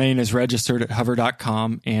the domain is registered at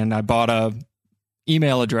hover.com, and I bought a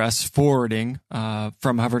email address forwarding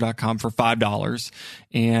from hover.com for $5,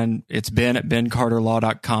 and it's Ben at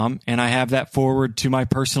bencarterlaw.com, and I have that forward to my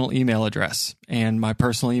personal email address, and my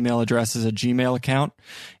personal email address is a Gmail account,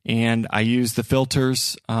 and I use the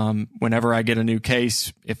filters whenever I get a new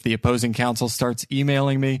case. If the opposing counsel starts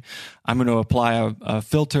emailing me, I'm going to apply a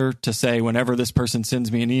filter to say whenever this person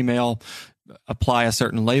sends me an email, apply a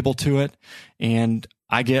certain label to it, and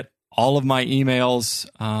I get all of my emails,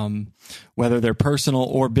 whether they're personal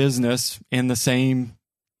or business, in the same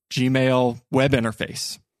Gmail web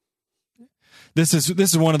interface. This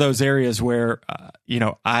is one of those areas where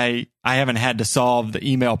I haven't had to solve the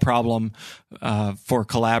email problem for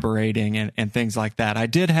collaborating and things like that. I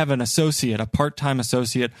did have an associate, a part-time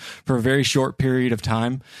associate, for a very short period of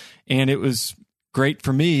time, and it was great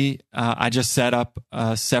for me. I just set up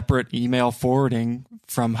a separate email forwarding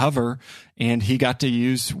from Hover, and he got to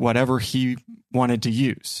use whatever he wanted to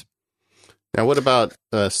use. Now, what about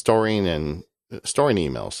storing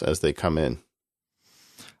emails as they come in?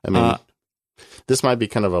 I mean, this might be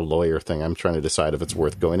kind of a lawyer thing. I'm trying to decide if it's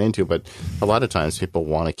worth going into, but a lot of times people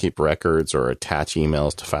want to keep records or attach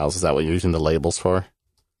emails to files. Is that what you're using the labels for?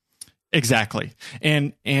 Exactly.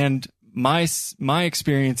 And my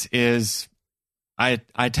experience is I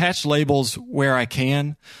attach labels where I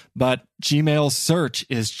can, but Gmail's search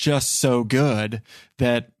is just so good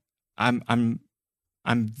that I'm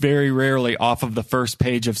very rarely off of the first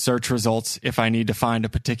page of search results if I need to find a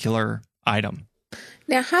particular item.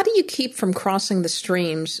 Now, how do you keep from crossing the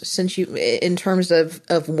streams in terms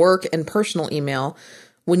of work and personal email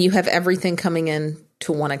when you have everything coming in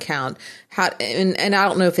to one account? And I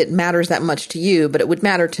don't know if it matters that much to you, but it would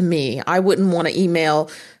matter to me. I wouldn't want to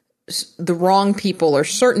email the wrong people or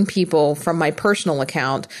certain people from my personal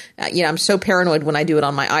account. I'm so paranoid when I do it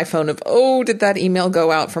on my iPhone of, did that email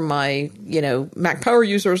go out from my, Mac Power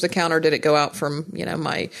Users account, or did it go out from,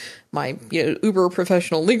 my Uber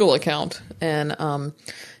professional legal account? And,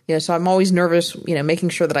 so I'm always nervous, making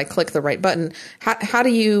sure that I click the right button. How do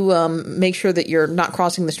you make sure that you're not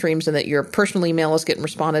crossing the streams and that your personal email is getting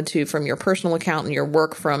responded to from your personal account and your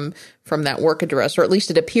work from that work address, or at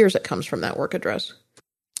least it appears it comes from that work address?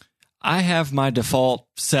 I have my default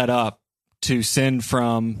set up to send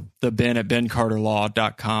from the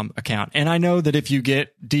ben@bencarterlaw.com account. And I know that if you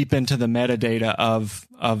get deep into the metadata of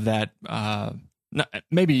that,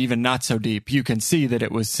 maybe even not so deep, you can see that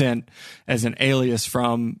it was sent as an alias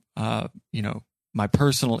from, my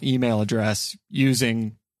personal email address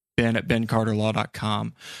using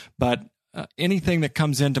ben@bencarterlaw.com. But anything that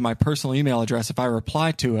comes into my personal email address, if I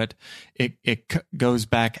reply to it, it goes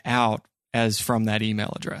back out as from that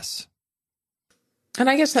email address. And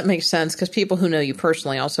I guess that makes sense because people who know you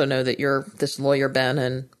personally also know that you're this lawyer, Ben,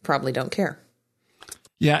 and probably don't care.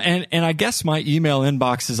 Yeah, and I guess my email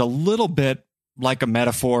inbox is a little bit like a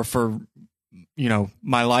metaphor for,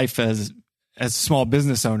 my life as a small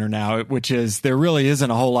business owner now, which is there really isn't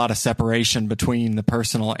a whole lot of separation between the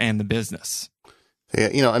personal and the business. Yeah,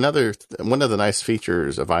 one of the nice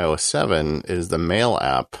features of iOS 7 is the Mail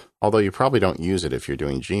app, although you probably don't use it if you're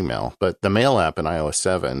doing Gmail. But the Mail app in iOS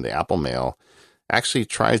 7, the Apple Mail, actually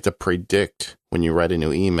tries to predict when you write a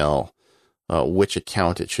new email which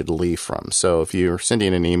account it should leave from. So if you're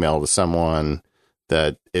sending an email to someone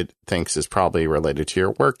that it thinks is probably related to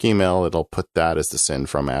your work email, it'll put that as the send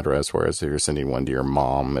from address. Whereas if you're sending one to your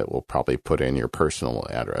mom, it will probably put in your personal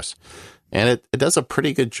address. And it does a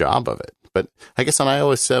pretty good job of it. But I guess on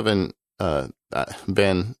iOS 7,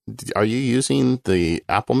 Ben, are you using the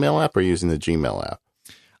Apple Mail app or using the Gmail app?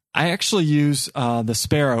 I actually use the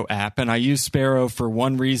Sparrow app, and I use Sparrow for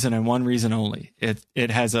one reason and one reason only.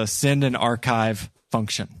 It has a send and archive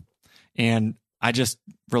function, and I just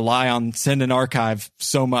rely on send and archive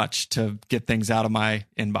so much to get things out of my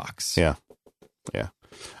inbox. Yeah.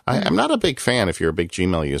 I'm not a big fan, if you're a big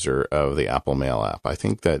Gmail user, of the Apple Mail app. I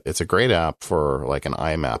think that it's a great app for like an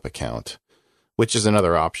IMAP account, which is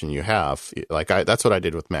another option you have. That's what I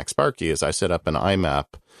did with MacSparky, is I set up an IMAP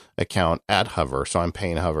account at Hover. So I'm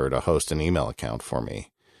paying Hover to host an email account for me.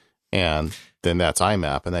 And then that's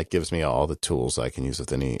IMAP, and that gives me all the tools I can use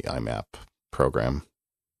with any IMAP program.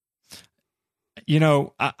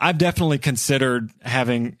 I've definitely considered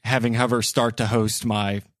having Hover start to host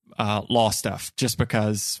my law stuff, just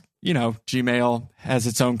because, Gmail has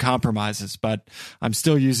its own compromises, but I'm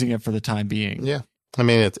still using it for the time being. Yeah. I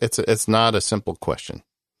mean, it's not a simple question.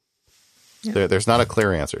 Yeah. There's not a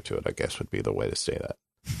clear answer to it, I guess, would be the way to say that.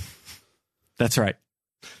 That's right.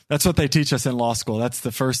 That's what they teach us in law school. That's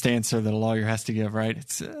the first answer that a lawyer has to give, right?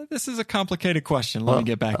 This is a complicated question. Let me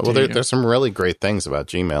get back to you. There's some really great things about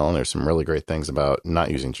Gmail, and there's some really great things about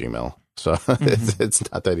not using Gmail. So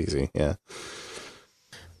it's not that easy. Yeah.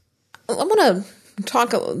 I want to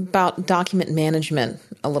talk about document management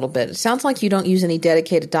a little bit. It sounds like you don't use any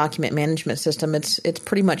dedicated document management system. It's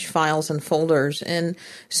pretty much files and folders. And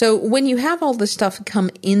so when you have all this stuff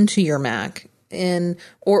come into your Mac,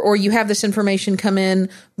 or you have this information come in,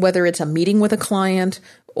 whether it's a meeting with a client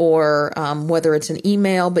or whether it's an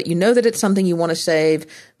email, but you know that it's something you want to save,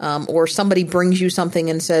 or somebody brings you something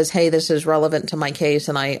and says, hey, this is relevant to my case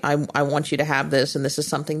and I want you to have this, and this is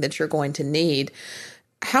something that you're going to need.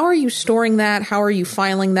 How are you storing that? How are you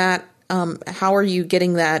filing that? How are you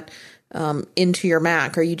getting that into your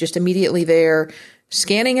Mac? Are you just immediately there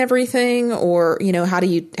scanning everything, or how do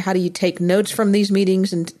you take notes from these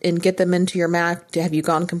meetings and get them into your Mac? Have you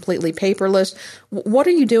gone completely paperless? What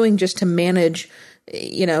are you doing just to manage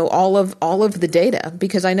all of the data?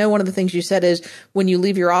 Because I know one of the things you said is when you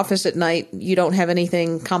leave your office at night, you don't have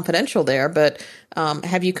anything confidential there, but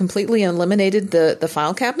have you completely eliminated the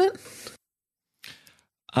file cabinet?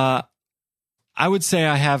 I would say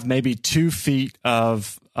I have maybe 2 feet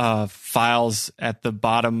of files at the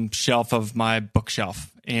bottom shelf of my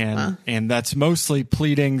bookshelf. And that's mostly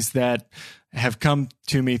pleadings that have come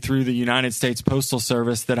to me through the United States Postal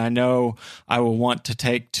Service that I know I will want to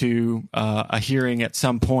take to a hearing at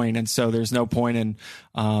some point. And so there's no point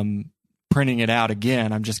in printing it out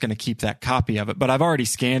again. I'm just going to keep that copy of it. But I've already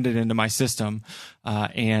scanned it into my system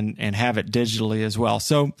and have it digitally as well.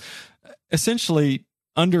 So essentially,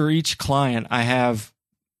 under each client, I have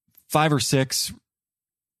 5 or 6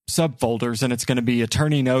 subfolders, and it's going to be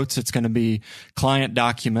attorney notes, it's going to be client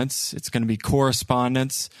documents, it's going to be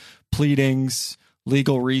correspondence, pleadings,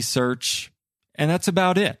 legal research, and that's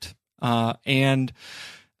about it. And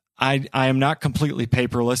I am not completely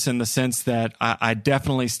paperless in the sense that I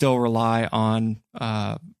definitely still rely on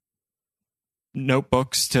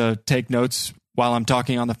notebooks to take notes while I'm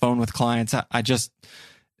talking on the phone with clients. I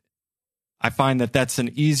find that that's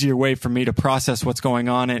an easier way for me to process what's going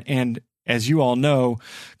on. And as you all know,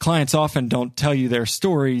 clients often don't tell you their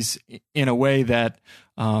stories in a way that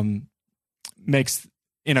makes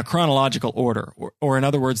in a chronological order, or in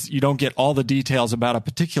other words, you don't get all the details about a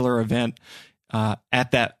particular event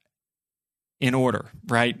at that in order,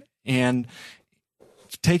 right? And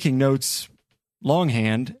taking notes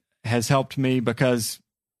longhand has helped me because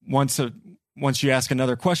once you ask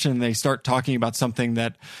another question and they start talking about something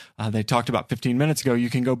that they talked about 15 minutes ago,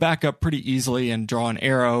 you can go back up pretty easily and draw an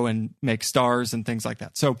arrow and make stars and things like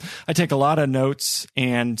that. So I take a lot of notes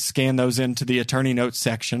and scan those into the attorney notes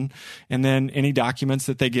section. And then any documents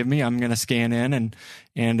that they give me, I'm going to scan in.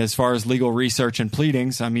 And as far as legal research and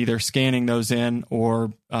pleadings, I'm either scanning those in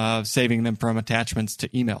or saving them from attachments to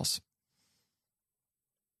emails.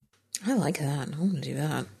 I like that. I want to do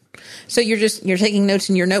that. So you're taking notes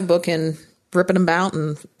in your notebook and ripping them out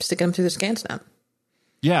and sticking them through the ScanSnap.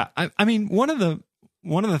 Yeah, I mean, one of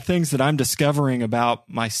the things that I'm discovering about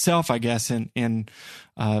myself, I guess, in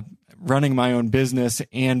running my own business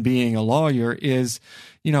and being a lawyer is,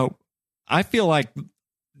 I feel like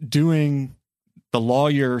doing the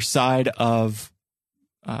lawyer side of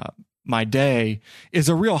my day is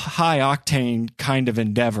a real high octane kind of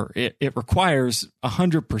endeavor. It requires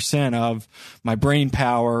 100% of my brain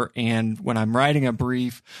power. And when I'm writing a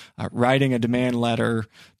brief, writing a demand letter,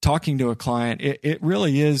 talking to a client, it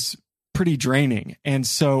really is pretty draining. And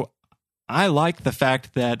so I like the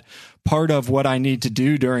fact that part of what I need to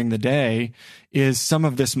do during the day is some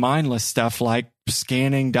of this mindless stuff like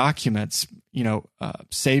scanning documents,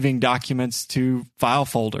 saving documents to file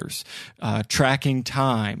folders, tracking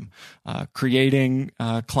time, creating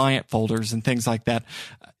client folders and things like that.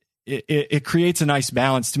 It creates a nice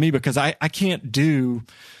balance to me because I can't do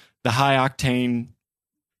the high octane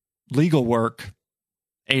legal work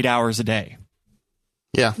 8 hours a day.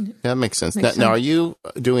 Yeah, that makes sense. Now, are you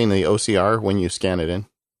doing the OCR when you scan it in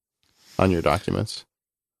on your documents?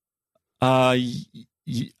 I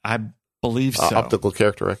believe so. Optical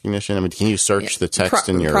character recognition. I mean, can you search the text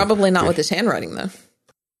in your? Probably not with his handwriting, though.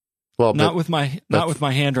 Well, not with my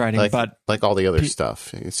handwriting, but like all the other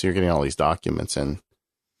stuff. So you're getting all these documents in.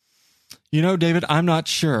 David, I'm not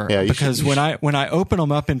sure because when I open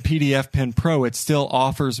them up in PDFpen Pro, it still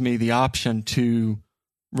offers me the option to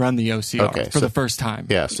run the OCR for the first time.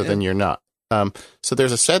 Yeah, so then you're not. So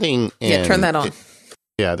there's a setting turn that on.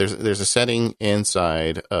 There's a setting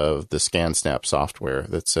inside of the ScanSnap software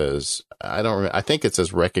that says, I think it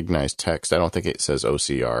says recognize text. I don't think it says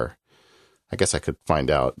OCR. I guess I could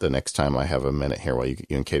find out the next time I have a minute here while you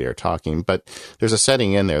and Katie are talking. But there's a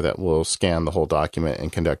setting in there that will scan the whole document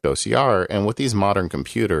and conduct OCR. And with these modern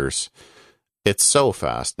computers, it's so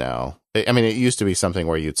fast now. I mean, it used to be something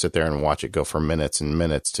where you'd sit there and watch it go for minutes and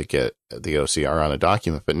minutes to get the OCR on a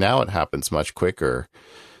document, but now it happens much quicker.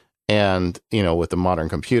 And, with the modern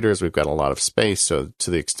computers, we've got a lot of space. So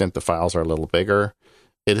to the extent the files are a little bigger,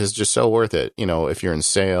 it is just so worth it. If you're in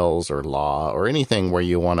sales or law or anything where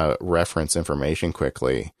you want to reference information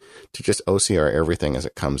quickly, to just OCR everything as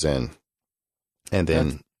it comes in. And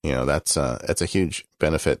then, that's a huge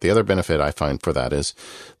benefit. The other benefit I find for that is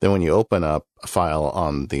then when you open up a file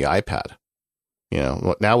on the iPad,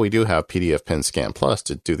 now we do have PDFpen Scan Plus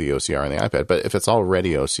to do the OCR on the iPad, but if it's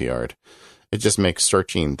already OCR'd, it just makes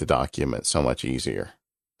searching the document so much easier.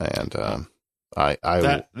 And I'm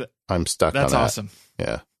stuck on that. That's awesome.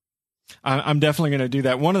 Yeah. I'm definitely going to do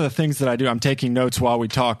that. One of the things that I do, I'm taking notes while we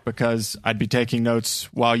talk because I'd be taking notes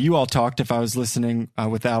while you all talked if I was listening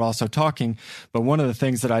without also talking. But one of the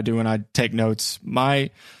things that I do when I take notes, my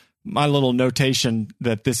little notation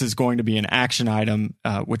that this is going to be an action item,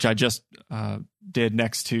 which I just did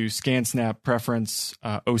next to ScanSnap preference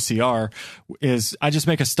OCR, is I just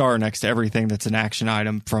make a star next to everything that's an action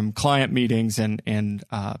item from client meetings and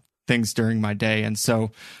things during my day. And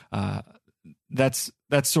so that's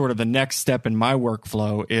sort of the next step in my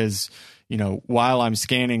workflow is, while I'm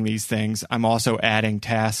scanning these things, I'm also adding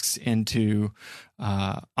tasks into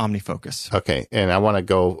OmniFocus. Okay. And I want to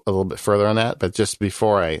go a little bit further on that, but just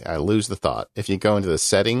before I lose the thought, if you go into the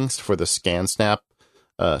settings for the ScanSnap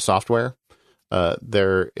software,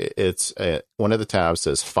 it's one of the tabs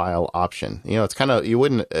says file option. It's kind of, you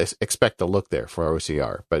wouldn't expect to look there for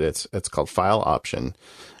OCR, but it's called file option.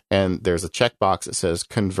 And there's a checkbox that says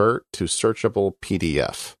convert to searchable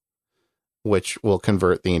PDF, which will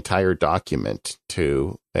convert the entire document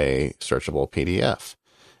to a searchable PDF.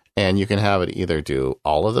 And you can have it either do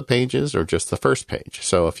all of the pages or just the first page.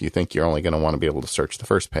 So if you think you're only going to want to be able to search the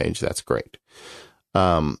first page, that's great.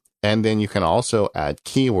 And then you can also add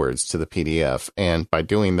keywords to the PDF. And by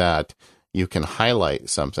doing that, you can highlight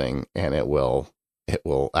something and it will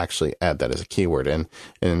actually add that as a keyword. And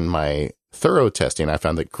in my thorough testing, I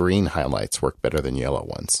found that green highlights work better than yellow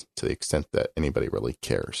ones to the extent that anybody really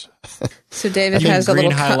cares. So David has a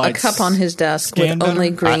little a cup on his desk with only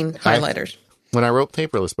green highlighters. When I wrote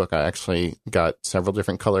Paperless Book, I actually got several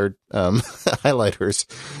different colored highlighters,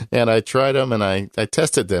 and I tried them and I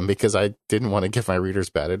tested them because I didn't want to give my readers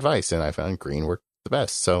bad advice, and I found green worked the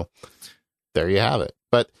best. So there you have it.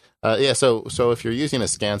 But so if you're using a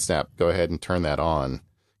ScanSnap, go ahead and turn that on.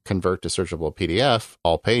 Convert to searchable PDF.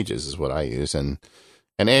 All pages is what I use, and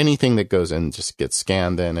anything that goes in just gets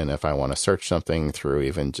scanned in. And if I want to search something through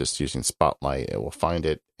even just using Spotlight, it will find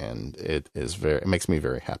it, and it makes me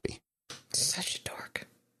very happy. Such a dork.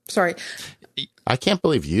 Sorry. I can't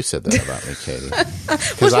believe you said that about me, Katie.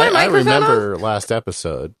 Because I remember last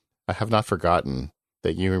episode, I have not forgotten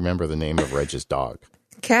that you remember the name of Reg's dog.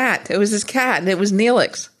 Cat. It was his cat, and it was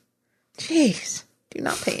Neelix. Jeez. Do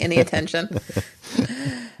not pay any attention.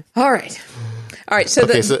 All right. So,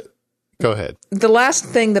 so go ahead. The last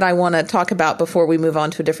thing that I want to talk about before we move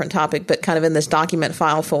on to a different topic, but kind of in this document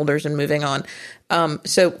file folders and moving on.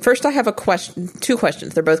 So first I have two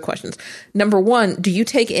questions. They're both questions. Number one, do you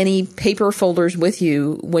take any paper folders with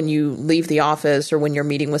you when you leave the office or when you're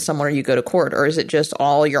meeting with someone or you go to court, or is it just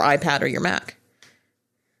all your iPad or your Mac?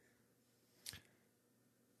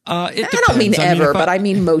 I don't mean ever, but I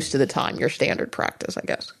mean most of the time, your standard practice, I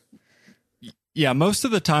guess. Yeah, most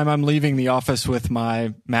of the time I'm leaving the office with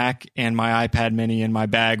my Mac and my iPad mini in my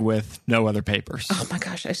bag with no other papers. Oh my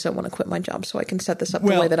gosh, I so want to quit my job so I can set this up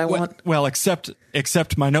the way that I want. Well,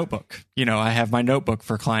 except my notebook. I have my notebook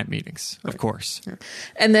for client meetings, of course.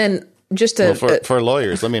 And then just for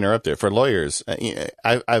lawyers, let me interrupt there. For lawyers,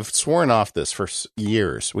 I've sworn off this for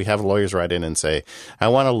years. We have lawyers write in and say, "I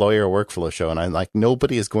want a lawyer workflow show," and I'm like,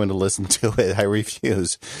 nobody is going to listen to it. I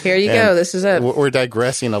refuse. Here you go. This is it. We're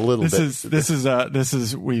digressing a little bit. This is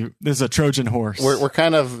a Trojan horse. We're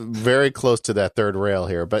kind of very close to that third rail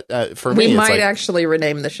here, but for me, we might actually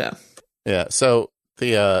rename the show. Yeah. So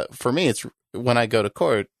for me, it's when I go to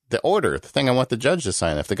court. The thing I want the judge to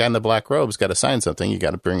sign. If the guy in the black robe's got to sign something, you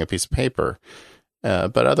got to bring a piece of paper.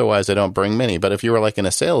 But otherwise, I don't bring many. But if you were like in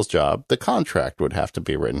a sales job, the contract would have to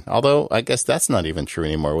be written. Although I guess that's not even true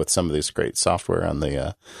anymore with some of this great software on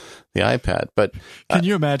the iPad. But can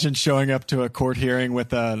you imagine showing up to a court hearing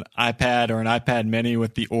with an iPad or an iPad mini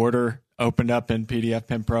with the order opened up in PDF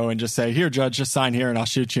Pen Pro and just say, "Here, judge, just sign here and I'll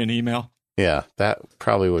shoot you an email"? Yeah, that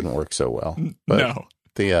probably wouldn't work so well. But no.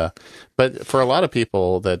 But for a lot of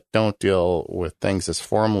people that don't deal with things as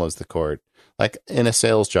formal as the court, like in a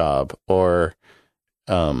sales job or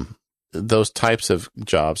those types of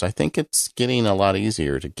jobs, I think it's getting a lot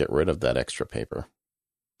easier to get rid of that extra paper.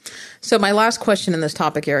 So my last question in this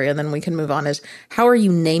topic area, and then we can move on, is how are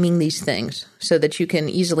you naming these things so that you can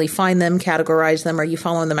easily find them, categorize them? Are you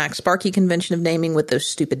following the Max Sparky convention of naming with those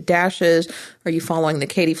stupid dashes? Are you following the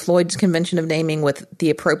Katie Floyd's convention of naming with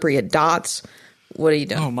the appropriate dots? What are you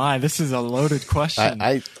doing? Oh my, this is a loaded question.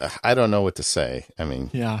 I don't know what to say. I mean,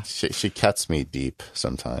 yeah, she cuts me deep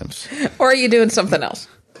sometimes. Or are you doing something else?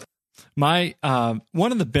 My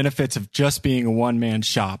one of the benefits of just being a one-man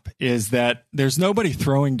shop is that there's nobody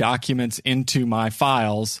throwing documents into my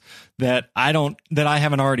files that I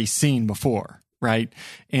haven't already seen before, right?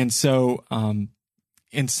 And so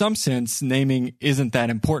in some sense, naming isn't that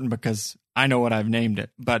important because I know what I've named it.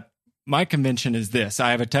 But my convention is this. I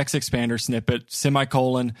have a text expander snippet,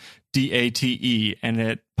 :DATE, and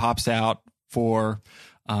it pops out for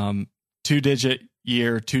 2-digit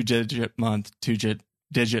year, 2-digit month,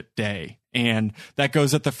 2-digit day. And that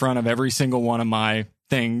goes at the front of every single one of my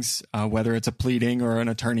things, whether it's a pleading or an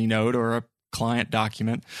attorney note or a client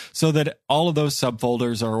document, so that all of those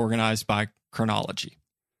subfolders are organized by chronology.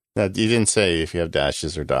 Now, you didn't say if you have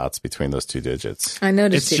dashes or dots between those two digits. I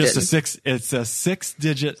noticed it's a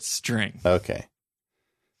 6-digit string. Okay.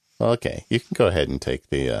 Well, okay. You can go ahead and take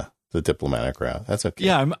the diplomatic route. That's okay.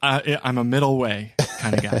 Yeah, I'm a middle way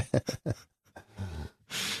kind of guy.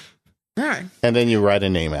 All right. And then you write a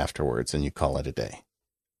name afterwards and you call it a day.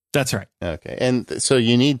 That's right. Okay. And so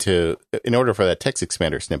you need to, in order for that text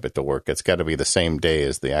expander snippet to work, it's got to be the same day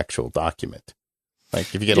as the actual document.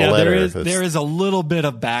 Like if you get a letter. There is a little bit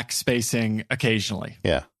of backspacing occasionally.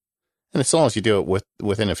 Yeah. And as long as you do it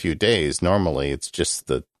within a few days, normally it's just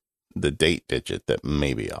the date digit that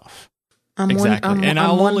may be off. Exactly. And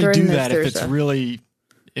I'll only do that if it's really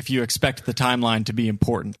if you expect the timeline to be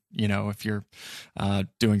important, if you're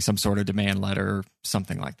doing some sort of demand letter or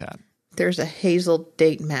something like that. There's a Hazel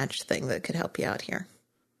date match thing that could help you out here.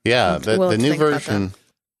 Yeah, the new version.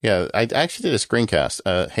 Yeah, I actually did a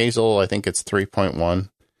screencast. Hazel, I think it's 3.1,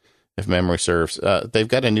 if memory serves. They've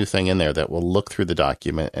got a new thing in there that will look through the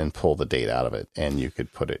document and pull the date out of it, and you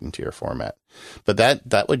could put it into your format. But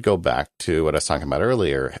that would go back to what I was talking about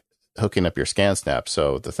earlier, hooking up your ScanSnap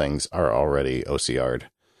so the things are already OCR'd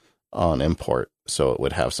on import, so it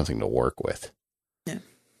would have something to work with. Yeah.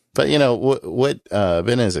 But, what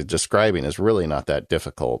Ben is describing is really not that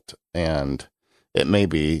difficult, and it may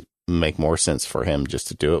make more sense for him just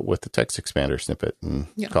to do it with the text expander snippet and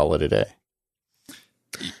call it a day.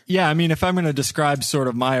 Yeah, I mean, if I'm going to describe sort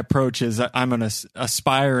of my approach is I'm an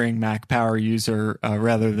aspiring Mac Power user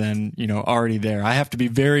rather than, already there. I have to be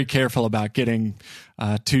very careful about getting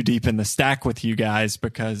too deep in the stack with you guys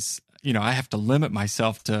because, I have to limit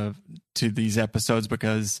myself to these episodes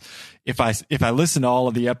because if I listen to all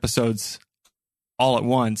of the episodes all at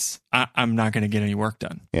once, I'm not going to get any work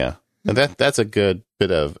done. Yeah. And that's a good bit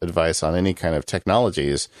of advice on any kind of technology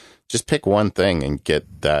is just pick one thing and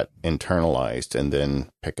get that internalized and then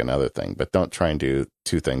pick another thing. But don't try and do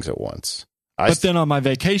two things at once. But then on my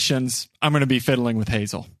vacations, I'm going to be fiddling with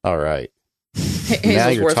Hazel. All right. Hazel's now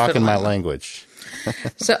you're talking my language.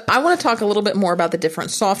 So I want to talk a little bit more about the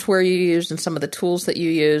different software you use and some of the tools that you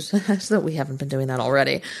use, so that we haven't been doing that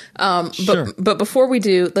already. Sure. But before we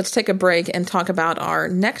do, let's take a break and talk about our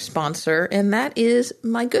next sponsor, and that is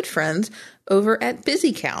my good friends over at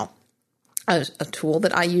BusyCal, a tool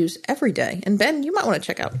that I use every day. And Ben, you might want to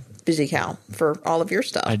check out BusyCal for all of your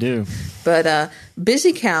stuff. I do. But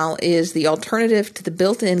BusyCal is the alternative to the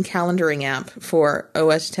built-in calendaring app for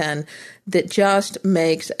OS X that just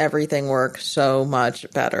makes everything work so much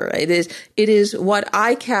better. It is what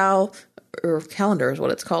iCal, or Calendar is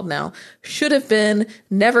what it's called now, should have been,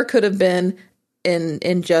 never could have been,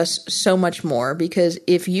 and just so much more. Because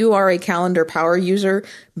if you are a calendar power user,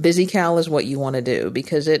 BusyCal is what you want to do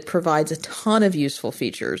because it provides a ton of useful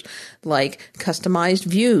features like customized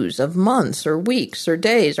views of months or weeks or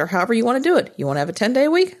days or however you want to do it. You want to have a 10-day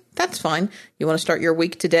week? That's fine. You want to start your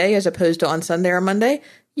week today as opposed to on Sunday or Monday?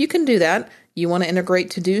 You can do that. You want to integrate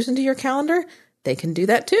to-dos into your calendar? They can do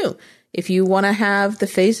that too. If you want to have the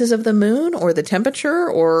phases of the moon or the temperature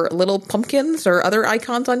or little pumpkins or other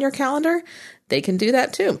icons on your calendar, they can do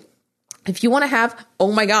that too. If you want to have,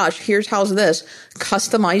 oh my gosh, how's this,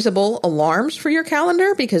 customizable alarms for your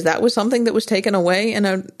calendar, because that was something that was taken away in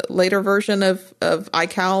a later version of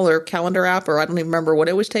iCal or calendar app, or I don't even remember what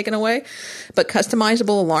it was taken away, but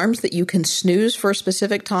customizable alarms that you can snooze for a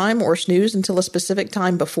specific time or snooze until a specific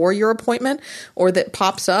time before your appointment, or that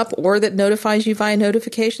pops up or that notifies you via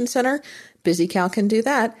Notification Center, BusyCal can do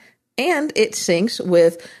that. And it syncs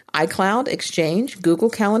with iCloud, Exchange, Google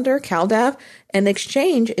Calendar, CalDAV, and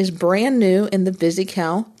Exchange is brand new in the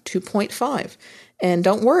BusyCal 2.5. And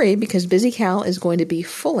don't worry, because BusyCal is going to be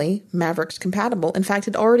fully Mavericks compatible. In fact,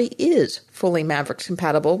 it already is fully Mavericks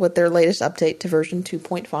compatible with their latest update to version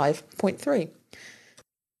 2.5.3.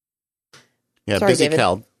 Yeah, Sorry, BusyCal.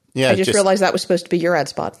 David. Yeah, I just realized that was supposed to be your ad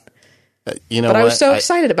spot. But I was so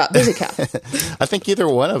excited about BusyCal. I think either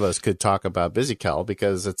one of us could talk about BusyCal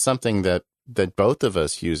because it's something that both of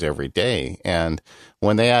us use every day. And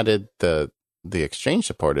when they added the Exchange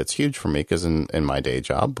support, it's huge for me because in my day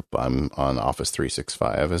job, I'm on Office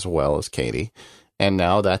 365 as well as Katie. And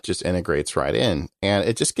now that just integrates right in. And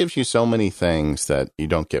it just gives you so many things that you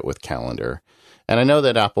don't get with Calendar. And I know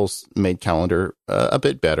that Apple's made Calendar a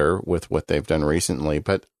bit better with what they've done recently,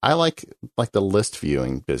 but I like the list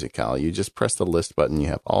viewing BusyCal. You just press the list button. You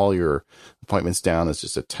have all your appointments down as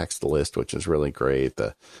just a text list, which is really great.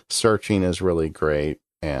 The searching is really great.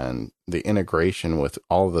 And the integration with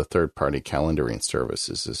all the third-party calendaring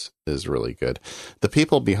services is really good. The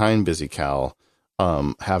people behind BusyCal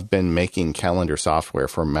have been making calendar software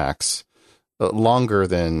for Macs longer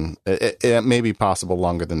than it may be possible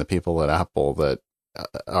longer than the people at Apple that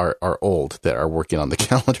are old that are working on the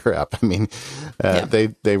calendar app. I mean,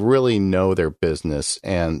 they really know their business,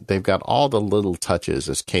 and they've got all the little touches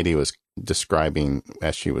as Katie was describing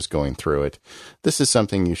as she was going through it. This is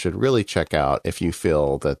something you should really check out if you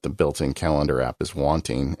feel that the built-in calendar app is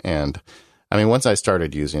wanting. And I mean, once I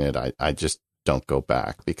started using it, I just don't go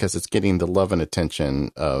back because it's getting the love and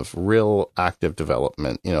attention of real active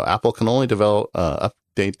development. Apple can only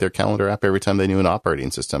update their calendar app every time they do an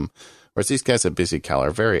operating system, whereas these guys at BusyCal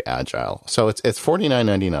are very agile. So it's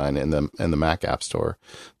 $49.99 in the Mac App Store.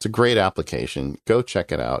 It's a great application. Go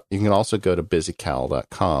check it out. You can also go to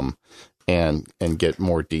busycal.com and get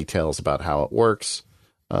more details about how it works.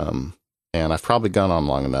 and I've probably gone on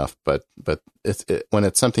long enough, but when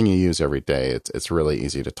it's something you use every day, it's really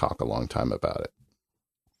easy to talk a long time about it.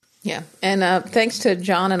 Yeah. And thanks to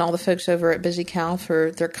John and all the folks over at BusyCal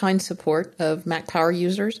for their kind support of Mac Power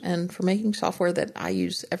users and for making software that I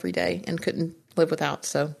use every day and couldn't live without.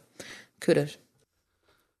 So kudos.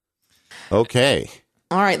 Okay.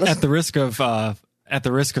 All right. At the risk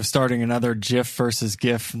of starting another GIF versus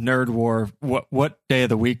GIF nerd war, what day of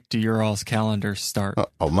the week do your all's calendars start?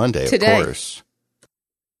 Monday, Today. Of course.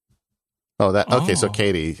 Okay. So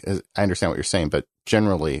Katie, I understand what you're saying, but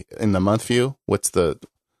generally in the month view, what's the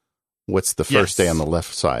first day on the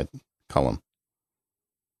left side column?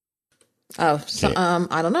 Oh, so,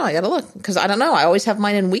 I don't know. I got to look because I don't know. I always have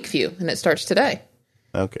mine in week view and it starts today.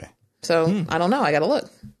 Okay. So I don't know. I got to look.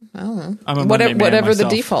 I don't know. I'm a Monday man whatever the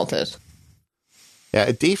myself. default is. Yeah,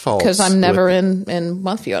 it defaults. Because I'm never in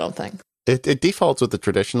month view, I don't think. It defaults with the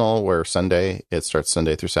traditional where it starts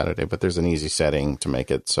Sunday through Saturday, but there's an easy setting to make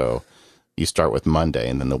it so you start with Monday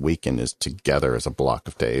and then the weekend is together as a block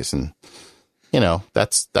of days. And,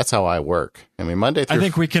 that's how I work. I mean, Monday through... I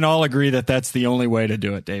think we can all agree that that's the only way to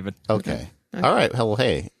do it, David. Okay. All right. Well,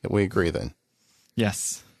 hey, we agree then.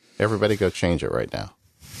 Yes. Everybody go change it right now.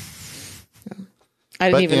 I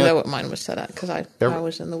didn't even know what mine was set at because I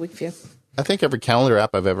was in the week view. I think every calendar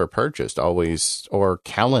app I've ever purchased or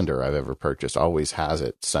calendar I've ever purchased always has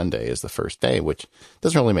it Sunday as the first day, which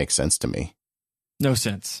doesn't really make sense to me. No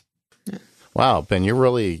sense. Yeah. Wow, Ben,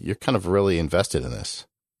 you're kind of really invested in this.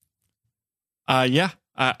 Yeah.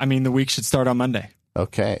 I mean, the week should start on Monday.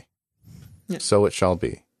 Okay. Yeah. So it shall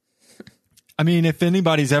be. I mean, if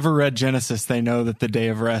anybody's ever read Genesis, they know that the day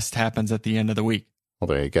of rest happens at the end of the week. Well,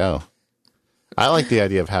 there you go. I like the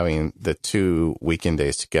idea of having the 2 weekend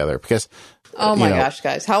days together because. Oh my gosh,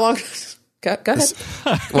 guys. How long? Go ahead.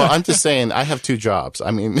 Well, I'm just saying I have 2 jobs.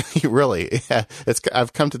 I mean,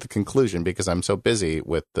 I've come to the conclusion because I'm so busy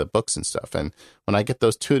with the books and stuff. And when I get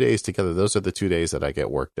those 2 days together, those are the 2 days that I get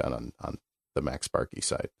work done on the MacSparky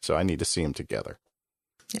side. So I need to see them together.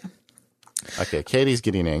 Yeah. Okay. Katie's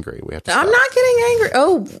getting angry. We have to I'm stop. not getting angry.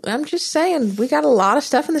 Oh, I'm just saying we got a lot of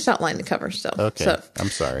stuff in this outline to cover still. Okay. So, I'm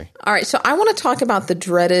sorry. all right. So I want to talk about the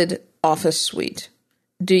dreaded Office suite.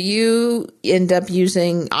 Do you end up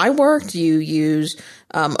using iWork? Do you use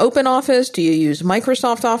Open Office? Do you use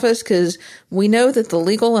Microsoft Office? Because we know that the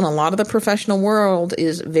legal and a lot of the professional world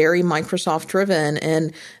is very Microsoft driven.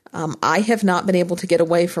 And I have not been able to get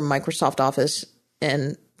away from Microsoft Office.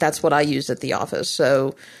 And that's what I use at the office.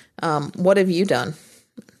 So what have you done?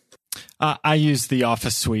 I use the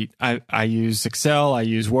Office suite. I use Excel. I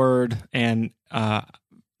use Word. And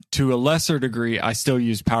to a lesser degree, I still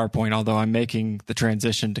use PowerPoint, although I'm making the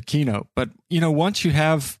transition to Keynote. But, once you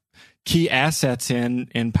have key assets in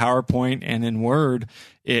PowerPoint and in Word,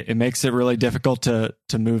 it makes it really difficult to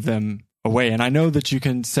move them away. And I know that you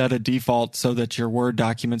can set a default so that your Word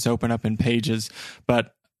documents open up in Pages,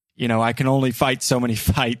 but I can only fight so many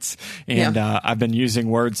fights, and I've been using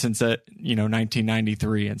Word since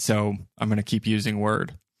 1993, and so I'm going to keep using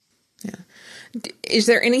Word. Yeah. Is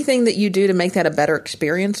there anything that you do to make that a better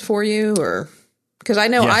experience for you, or because I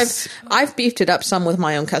know Yes. I've beefed it up some with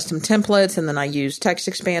my own custom templates, and then I use Text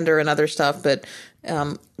Expander and other stuff. But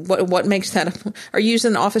what makes that? Are you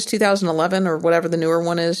using Office 2011 or whatever the newer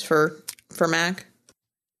one is for Mac?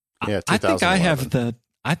 Yeah, I think I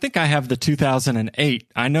have the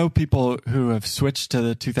 2008. I know people who have switched to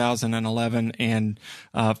the 2011, and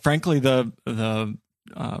frankly, the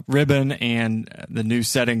ribbon and the new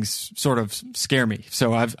settings sort of scare me.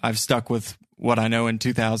 So I've stuck with what I know in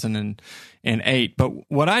 2008.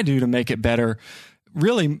 But what I do to make it better,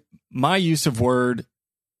 really, my use of Word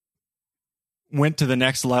went to the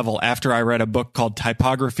next level after I read a book called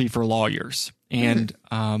Typography for Lawyers. And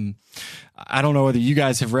I don't know whether you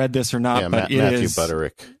guys have read this or not, but Matthew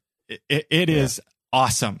Butterick. It is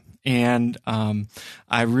awesome. And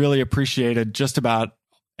I really appreciated just about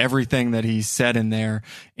everything that he said in there.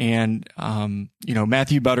 And,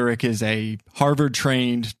 Matthew Butterick is a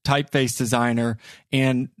Harvard-trained typeface designer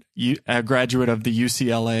and a graduate of the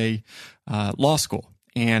UCLA Law School.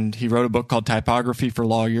 And he wrote a book called Typography for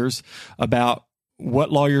Lawyers about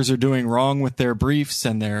what lawyers are doing wrong with their briefs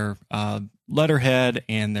and their letterhead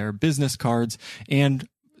and their business cards and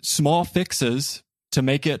small fixes to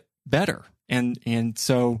make it better. And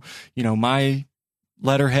so, my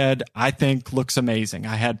letterhead, I think, looks amazing.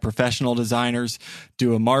 I had professional designers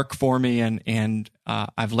do a mark for me, and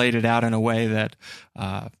I've laid it out in a way that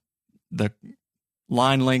the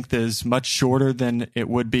line length is much shorter than it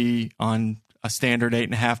would be on a standard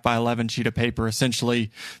 8.5 by 11 sheet of paper.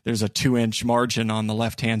 Essentially, there's a 2-inch margin on the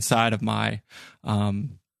left-hand side of my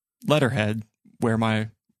letterhead where my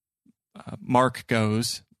mark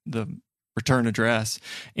goes, the return address,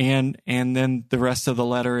 and then the rest of the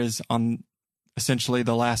letter is on essentially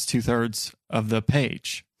the last 2/3 of the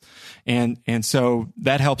page, and so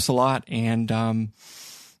that helps a lot. And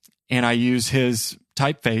I use his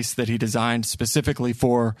typeface that he designed specifically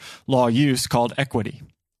for law use called Equity.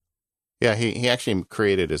 Yeah, he actually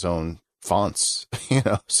created his own fonts,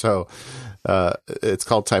 so it's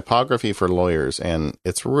called Typography for Lawyers, and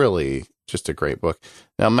it's really just a great book.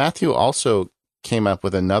 Now, Matthew also came up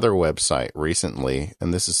with another website recently,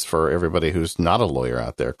 and this is for everybody who's not a lawyer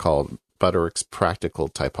out there, called Butterick's Practical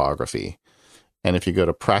Typography. And if you go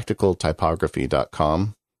to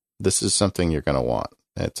practicaltypography.com, this is something you're going to want.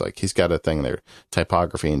 It's like he's got a thing there,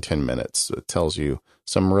 typography in 10 minutes. It tells you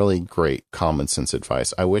some really great common sense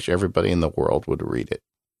advice. I wish everybody in the world would read it.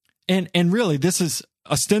 And really, this is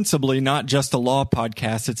ostensibly not just a law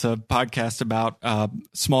podcast. It's a podcast about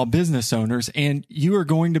small business owners. And you are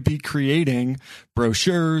going to be creating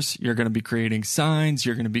brochures. You're going to be creating signs.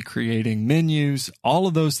 You're going to be creating menus, all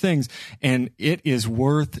of those things. And it is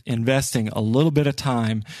worth investing a little bit of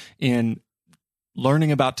time in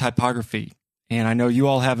learning about typography. And I know you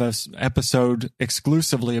all have an episode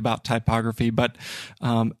exclusively about typography, but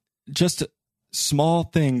just small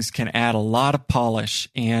things can add a lot of polish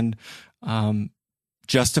and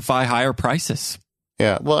justify higher prices.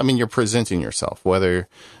 Yeah. Well, I mean, you're presenting yourself, whether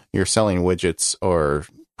you're selling widgets or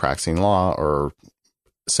practicing law or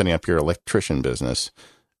setting up your electrician business.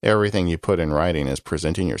 Everything you put in writing is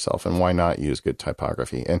presenting yourself, and why not use good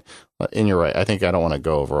typography? And you're right. I think I don't want to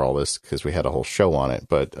go over all this because we had a whole show on it,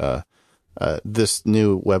 but this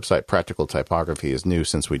new website, Practical Typography, is new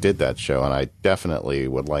since we did that show, and I definitely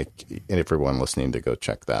would like everyone listening to go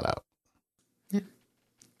check that out. Yeah.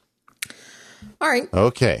 All right.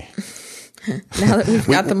 Okay. Now that we've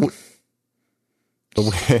got them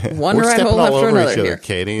one we're right stepping hole all after over another each other, here.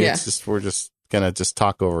 Katie. Yeah. It's just we're just gonna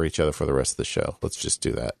talk over each other for the rest of the show. Let's just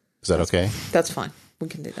do that. Is that okay? That's fine. We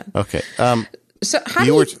can do that. Okay. So how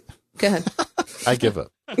do you go ahead? I give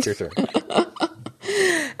up. Your turn.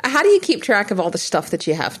 How do you keep track of all the stuff that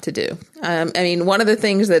you have to do? I mean, one of the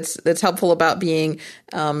things that's helpful about being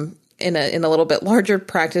in a little bit larger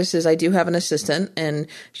practice is I do have an assistant, and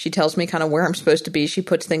she tells me kind of where I'm supposed to be. She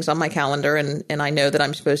puts things on my calendar, and I know that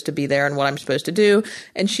I'm supposed to be there and what I'm supposed to do.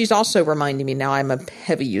 And she's also reminding me now I'm a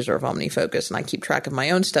heavy user of OmniFocus, and I keep track of my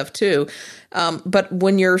own stuff too. But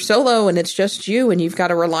when you're solo and it's just you and you've got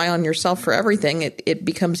to rely on yourself for everything, it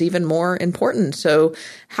becomes even more important. So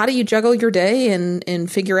how do you juggle your day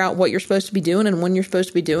and figure out what you're supposed to be doing and when you're supposed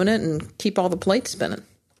to be doing it and keep all the plates spinning?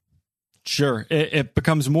 Sure. It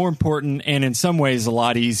becomes more important and in some ways a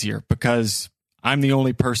lot easier because I'm the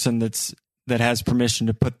only person that has permission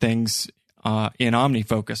to put things in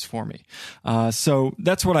OmniFocus for me. So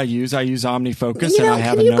that's what I use. I use OmniFocus, and I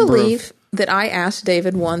have a number of... that I asked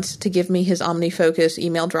David once to give me his OmniFocus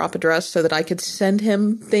email drop address so that I could send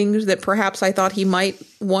him things that perhaps I thought he might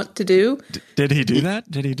want to do. Did he do that?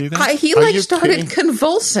 He started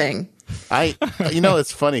convulsing.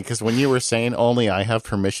 It's funny because when you were saying only I have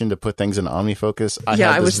permission to put things in OmniFocus, I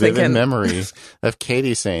had this vivid memory of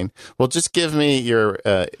Katie saying, well, just give me your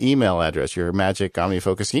email address, your magic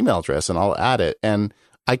OmniFocus email address, and I'll add it. And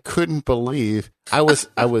I couldn't believe I was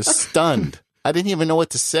stunned. I didn't even know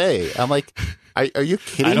what to say. I'm like, are you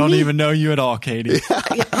kidding me? I don't even know you at all, Katie.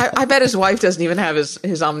 I bet his wife doesn't even have his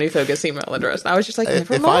OmniFocus email address. And I was just like,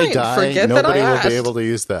 never mind. If I die, forget nobody that I will asked. be able to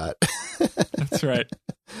use that. That's right.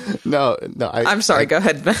 No. I'm sorry. Go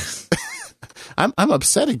ahead. I'm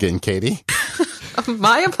upset again, Katie.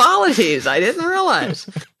 My apologies. I didn't realize.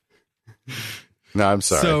 No, I'm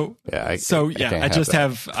sorry. I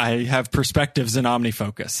have perspectives in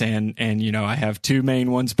OmniFocus, and I have two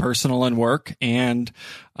main ones, personal and work, and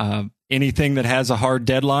anything that has a hard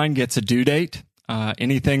deadline gets a due date.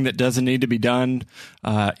 Anything that doesn't need to be done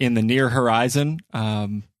in the near horizon,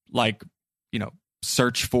 like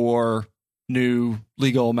search for new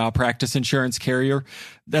legal malpractice insurance carrier,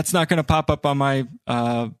 that's not going to pop up on my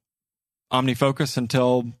OmniFocus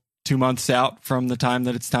until 2 months out from the time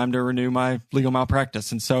that it's time to renew my legal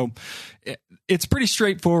malpractice. And so it's pretty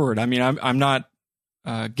straightforward. I mean, I'm not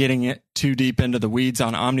getting it too deep into the weeds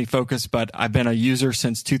on OmniFocus, but I've been a user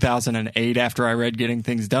since 2008 after I read Getting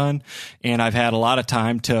Things Done. And I've had a lot of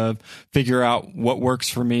time to figure out what works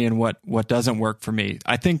for me and what doesn't work for me.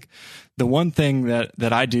 I think the one thing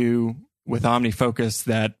that I do with OmniFocus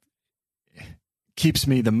that keeps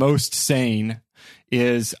me the most sane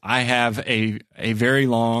is I have a very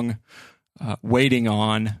long waiting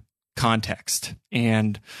on context.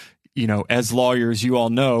 And, as lawyers, you all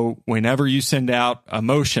know, whenever you send out a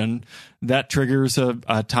motion, that triggers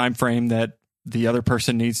a time frame that the other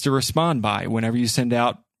person needs to respond by. Whenever you send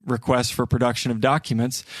out requests for production of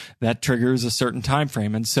documents, that triggers a certain time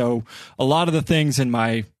frame. And so a lot of the things in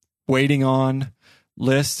my waiting on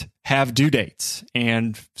list have due dates.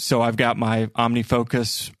 And so I've got my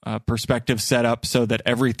OmniFocus perspective set up so that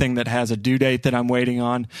everything that has a due date that I'm waiting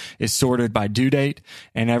on is sorted by due date,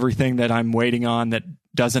 and everything that I'm waiting on that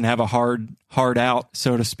doesn't have a hard out,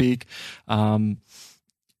 so to speak,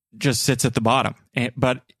 just sits at the bottom.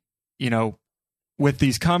 But, with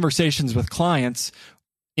these conversations with clients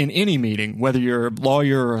in any meeting, whether you're a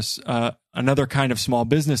lawyer or another kind of small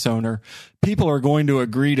business owner, people are going to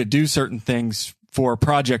agree to do certain things for a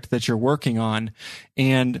project that you're working on.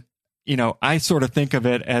 And, I sort of think of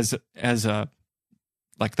it as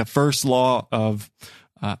like the first law of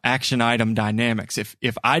action item dynamics.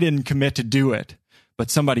 If I didn't commit to do it, but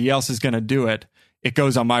somebody else is going to do it, it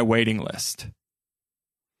goes on my waiting list.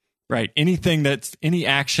 Right. Any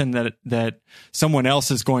action that someone else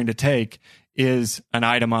is going to take is an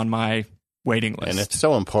item on my waiting list. And it's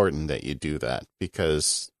so important that you do that,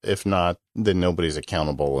 because if not, then nobody's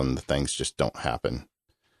accountable and the things just don't happen.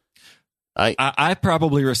 I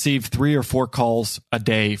probably receive 3 or 4 calls a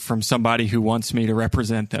day from somebody who wants me to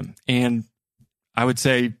represent them. And I would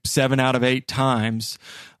say 7 out of 8 times,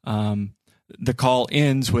 the call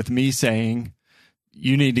ends with me saying,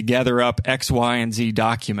 you need to gather up X, Y, and Z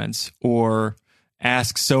documents, or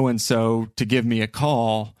ask so-and-so to give me a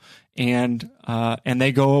call, and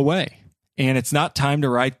they go away. And it's not time to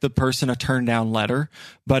write the person a turn down letter,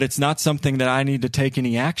 but it's not something that I need to take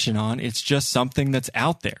any action on. It's just something that's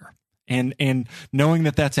out there. And knowing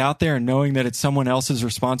that that's out there and knowing that it's someone else's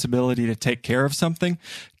responsibility to take care of something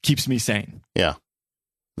keeps me sane. Yeah.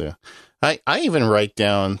 I even write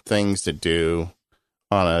down things to do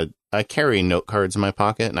I carry note cards in my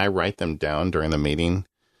pocket, and I write them down during the meeting.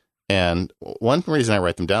 And one reason I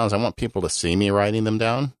write them down is I want people to see me writing them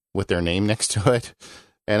down with their name next to it.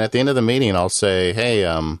 And at the end of the meeting, I'll say, hey,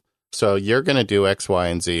 so you're going to do X, Y,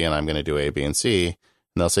 and Z, and I'm going to do A, B, and C. And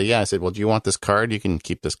they'll say, yeah. I said, well, do you want this card? You can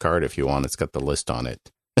keep this card if you want. It's got the list on it.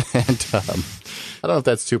 And I don't know if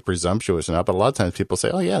that's too presumptuous or not, but a lot of times people say,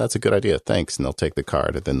 oh, yeah, that's a good idea. Thanks. And they'll take the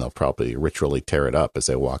card, and then they'll probably ritually tear it up as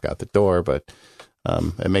they walk out the door. But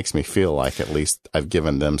it makes me feel like at least I've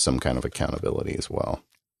given them some kind of accountability as well.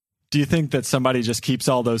 Do you think that somebody just keeps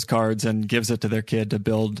all those cards and gives it to their kid to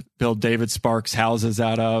build David Sparks houses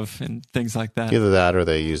out of and things like that? Either that, or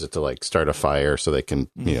they use it to like start a fire so they can,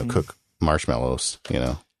 cook marshmallows,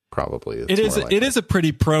 probably. It is a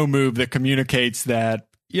pretty pro move that communicates that,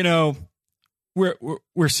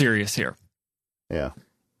 we're serious here. Yeah.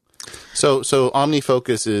 So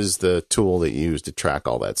OmniFocus is the tool that you use to track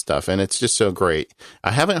all that stuff, and it's just so great.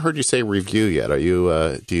 I haven't heard you say review yet. Are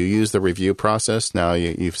you? Do you use the review process? Now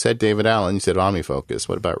you've said David Allen, you said OmniFocus.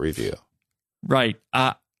 What about review? Right.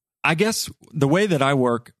 I guess the way that I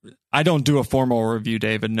work, I don't do a formal review,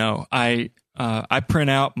 David. No, I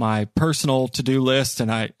print out my personal to-do list,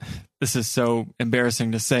 and this is so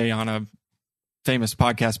embarrassing to say on a famous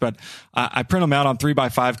podcast, but I print them out on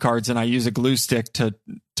 3x5 cards, and I use a glue stick to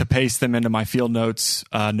paste them into my field notes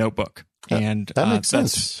notebook. And that makes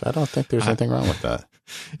sense. I don't think there's anything wrong with that.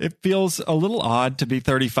 It feels a little odd to be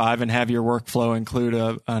 35 and have your workflow include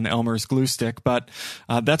an Elmer's glue stick, but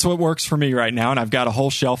that's what works for me right now. And I've got a whole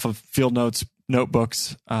shelf of field notes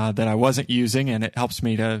notebooks that I wasn't using, and it helps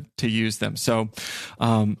me to use them. So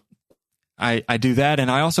I do that, and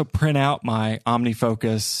I also print out my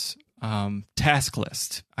OmniFocus task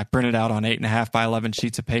list. I print it out on 8.5 by 11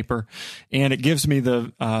 sheets of paper, and it gives me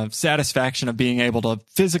the satisfaction of being able to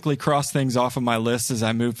physically cross things off of my list as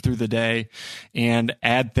I move through the day and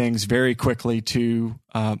add things very quickly to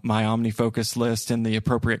my OmniFocus list in the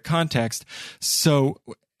appropriate context. So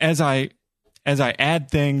as I add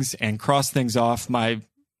things and cross things off, my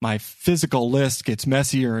physical list gets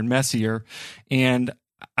messier and messier, and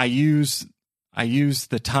I use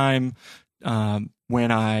the time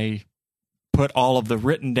when I put all of the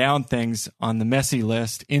written down things on the messy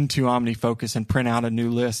list into OmniFocus and print out a new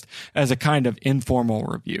list as a kind of informal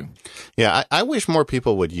review. Yeah, I wish more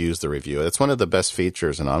people would use the review. It's one of the best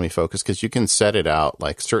features in OmniFocus because you can set it out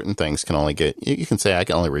like certain things can only you can say I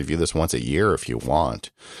can only review this once a year if you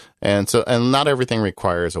want. And not everything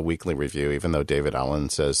requires a weekly review, even though David Allen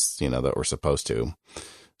says, that we're supposed to.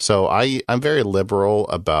 So I'm very liberal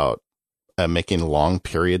about making long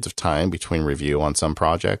periods of time between review on some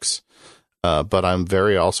projects. But I'm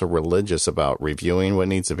very also religious about reviewing what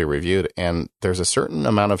needs to be reviewed. And there's a certain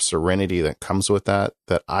amount of serenity that comes with that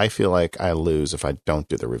I feel like I lose if I don't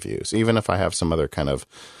do the reviews, even if I have some other kind of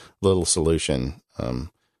little solution.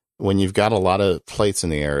 when you've got a lot of plates in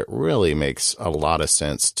the air, it really makes a lot of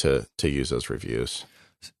sense to use those reviews.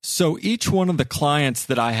 So each one of the clients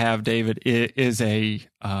that I have, David, is a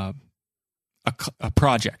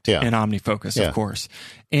project in OmniFocus, of course.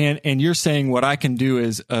 And you're saying what I can do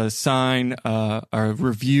is assign a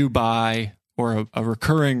review by, or a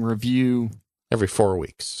recurring review every 4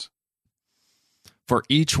 weeks for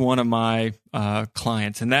each one of my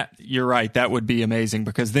clients. And that, you're right, that would be amazing,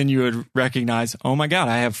 because then you would recognize, oh my God,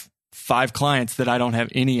 I have 5 clients that I don't have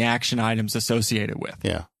any action items associated with.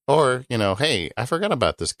 Yeah. Or, hey, I forgot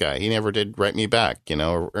about this guy. He never did write me back,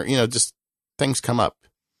 or just things come up.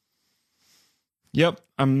 Yep.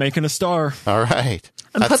 I'm making a star. All right.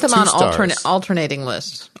 And That's put them on 2 stars. alternating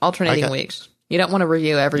lists, alternating weeks. You don't want to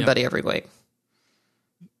review everybody every week.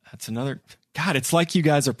 That's another... God, it's like you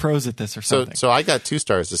guys are pros at this or something. So I got 2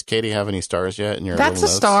 stars. Does Katie have any stars yet in your That's a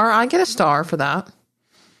little star. I get a star for that.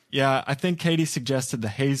 Yeah, I think Katie suggested the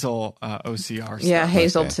Hazel OCR stuff. Yeah,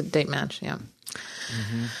 Hazel to date match. Yeah.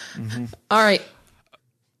 All right.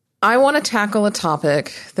 I want to tackle a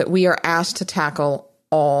topic that we are asked to tackle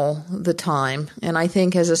all the time. And I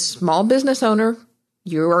think as a small business owner,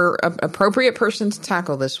 you're an appropriate person to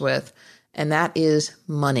tackle this with, and that is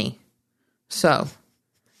money. So,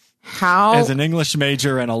 how... As an English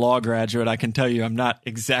major and a law graduate, I can tell you I'm not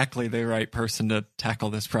exactly the right person to tackle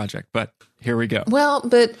this project, but here we go. Well,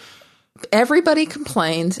 but everybody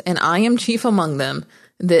complains, and I am chief among them,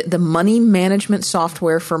 that the money management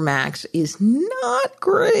software for Macs is not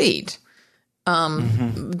great.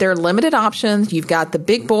 There are limited options. You've got the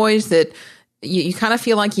big boys that you kind of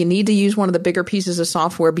feel like you need to use one of the bigger pieces of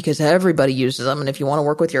software because everybody uses them. And if you want to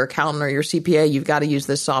work with your accountant or your CPA, you've got to use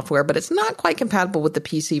this software, but it's not quite compatible with the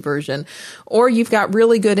PC version. Or you've got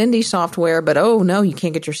really good indie software, but oh no, you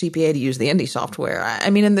can't get your CPA to use the indie software.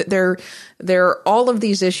 I mean, and there are all of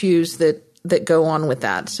these issues that go on with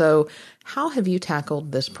that. So how have you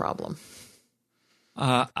tackled this problem?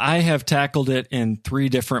 I have tackled it in 3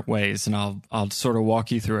 different ways, and I'll sort of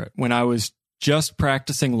walk you through it. When I was just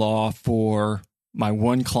practicing law for my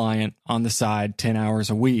one client on the side, 10 hours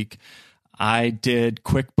a week, I did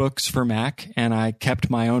QuickBooks for Mac, and I kept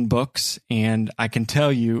my own books. And I can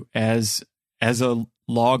tell you, as a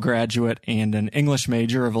law graduate and an English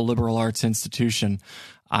major of a liberal arts institution,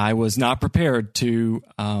 I was not prepared to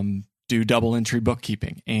do double entry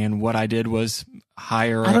bookkeeping. And what I did was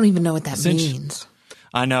hire... I don't even know what that means.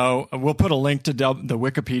 I know. We'll put a link to the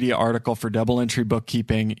Wikipedia article for double entry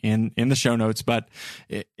bookkeeping in the show notes, but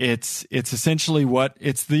it's essentially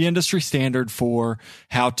it's the industry standard for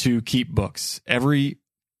how to keep books. Every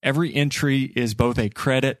entry is both a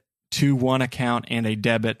credit to one account and a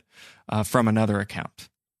debit from another account.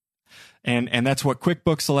 And that's what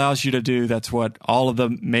QuickBooks allows you to do. That's what all of the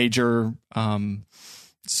major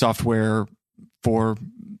software for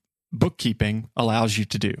bookkeeping allows you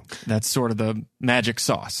to do. That's sort of the magic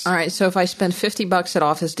sauce. All right. So if I spend $50 at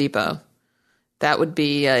Office Depot, that would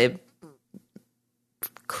be a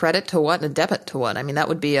credit to what and a debit to what? I mean, that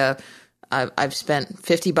would be I've spent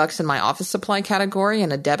 $50 in my office supply category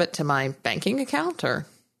and a debit to my banking account, or?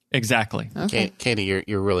 Exactly. Okay. Katie,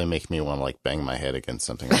 you're really making me want to bang my head against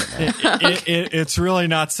something right now. It's really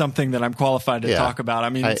not something that I'm qualified to talk about. I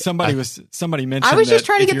mean, somebody mentioned. I was just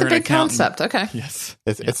trying to get the big accountant, concept. Okay. Yes.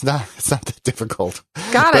 It's not that difficult.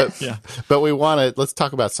 Got it. Yeah. But let's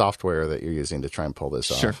talk about software that you're using to try and pull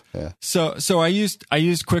this off. Yeah. So I used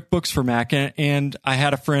QuickBooks for Mac, and I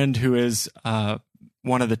had a friend who is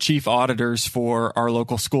one of the chief auditors for our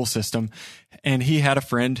local school system. And he had a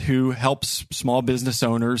friend who helps small business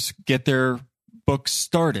owners get their books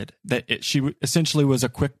started. She essentially was a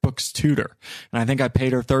QuickBooks tutor. And I think I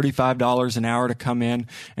paid her $35 an hour to come in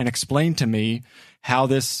and explain to me how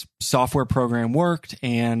this software program worked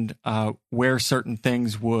and where certain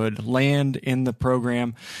things would land in the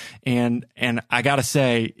program. And I got to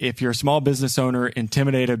say, if you're a small business owner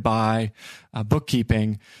intimidated by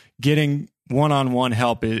bookkeeping, getting one-on-one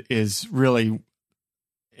help is really,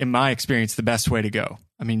 in my experience, the best way to go.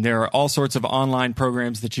 I mean, there are all sorts of online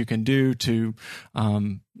programs that you can do to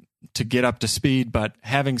get up to speed, but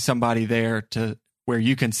having somebody there where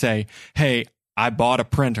you can say, hey, I bought a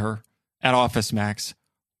printer at Office Max.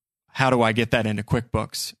 How do I get that into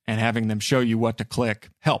QuickBooks? And having them show you what to click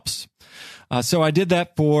helps. So I did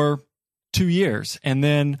that for 2 years. And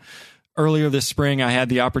then earlier this spring, I had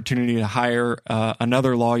the opportunity to hire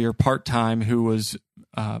another lawyer part-time who was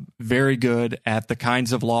very good at the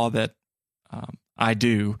kinds of law that I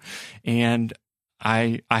do. And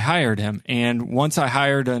I hired him. And once I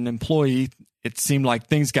hired an employee, it seemed like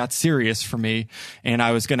things got serious for me. And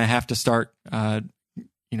I was going to have to start,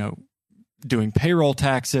 doing payroll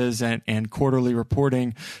taxes and quarterly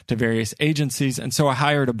reporting to various agencies. And so I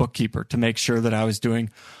hired a bookkeeper to make sure that I was doing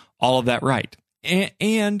all of that right.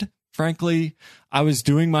 And frankly, I was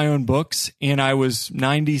doing my own books, and I was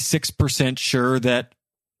 96% sure that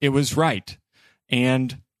it was right.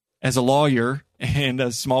 And as a lawyer and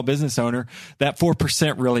a small business owner, that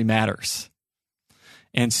 4% really matters.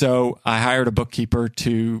 And so I hired a bookkeeper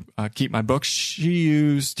to keep my books. She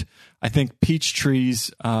used, I think,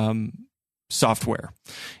 Peachtree's software.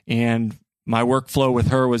 And my workflow with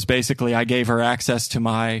her was basically I gave her access to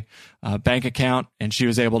my bank account, and she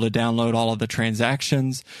was able to download all of the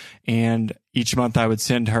transactions. And each month I would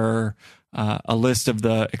send her a list of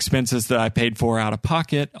the expenses that I paid for out of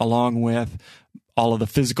pocket, along with all of the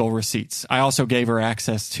physical receipts. I also gave her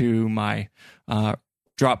access to my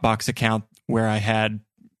Dropbox account where I had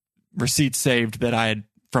receipts saved that I had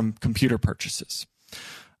from computer purchases.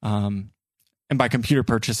 And by computer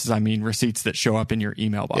purchases, I mean receipts that show up in your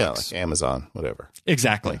email box. Yeah, like Amazon, whatever.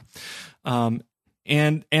 Exactly.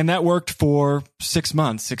 And that worked for 6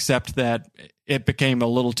 months, except that it became a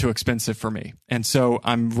little too expensive for me. And so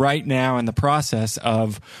I'm right now in the process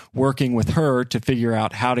of working with her to figure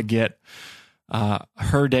out how to get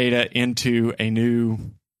her data into a new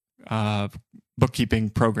bookkeeping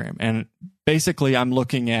program. And basically, I'm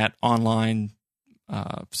looking at online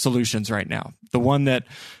solutions right now. The one that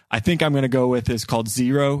I think I'm going to go with is called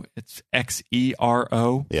Xero. It's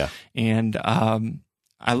Xero. Yeah. And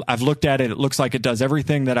I've looked at it. It looks like it does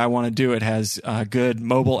everything that I want to do. It has good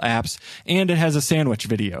mobile apps, and it has a sandwich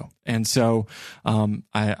video. And so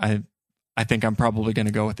I think I'm probably going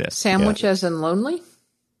to go with it. Sandwich as in lonely?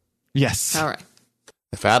 Yes. All right.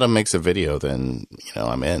 If Adam makes a video, then,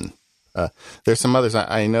 I'm in. There's some others.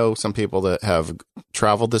 I know some people that have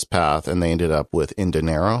traveled this path and they ended up with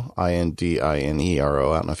Indinero,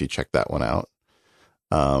 Indinero. I don't know if you checked that one out.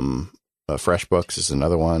 FreshBooks is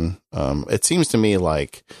another one. It seems to me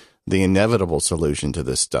like the inevitable solution to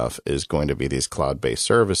this stuff is going to be these cloud-based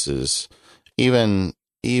services. Even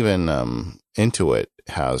Intuit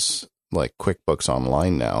has like QuickBooks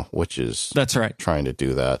Online now, which is that's right, trying to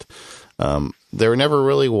do that. There never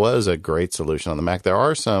really was a great solution on the Mac. There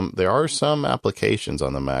are some applications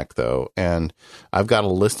on the Mac though, and I've got a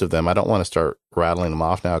list of them. I don't want to start rattling them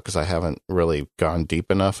off now because I haven't really gone deep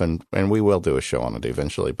enough, and we will do a show on it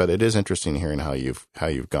eventually. But it is interesting hearing how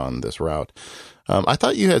you've gone this route. I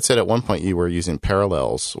thought you had said at one point you were using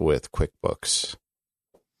Parallels with QuickBooks.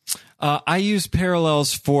 I use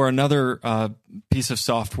Parallels for another piece of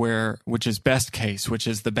software, which is Best Case, which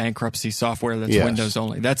is the bankruptcy software that's Windows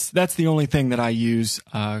only. That's the only thing that I use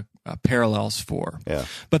Parallels for. Yeah.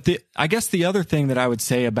 But I guess the other thing that I would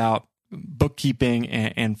say about bookkeeping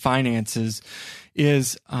and finances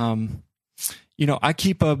is, I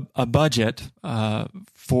keep a budget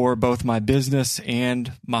for both my business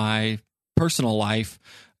and my personal life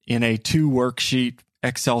in a 2-worksheet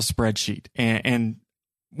Excel spreadsheet, and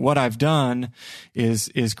what I've done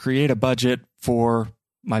is create a budget for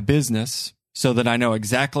my business so that I know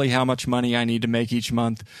exactly how much money I need to make each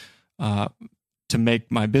month to make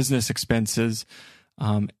my business expenses.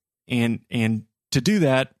 And to do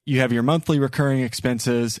that, you have your monthly recurring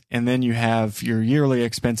expenses, and then you have your yearly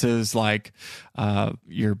expenses like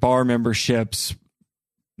your bar memberships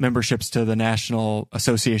to the National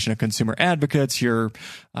Association of Consumer Advocates, your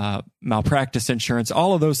malpractice insurance,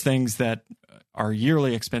 all of those things that are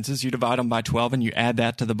yearly expenses. You divide them by 12 and you add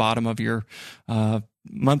that to the bottom of your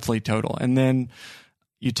monthly total. And then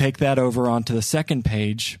you take that over onto the second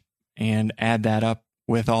page and add that up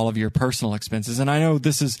with all of your personal expenses. And I know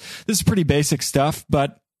this is pretty basic stuff,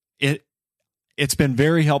 but it's been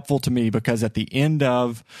very helpful to me because at the end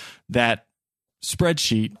of that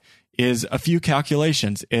spreadsheet is a few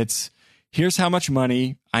calculations. It's here's how much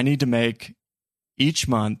money I need to make each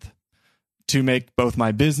month to make both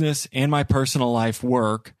my business and my personal life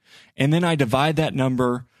work. And then I divide that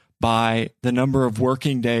number by the number of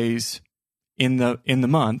working days in the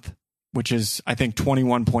month, which is, I think,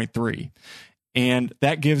 21.3. And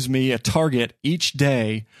that gives me a target each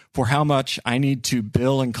day for how much I need to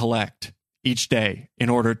bill and collect each day in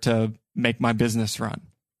order to make my business run.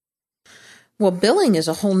 Well, billing is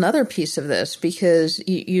a whole nother piece of this because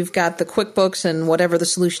you've got the QuickBooks and whatever the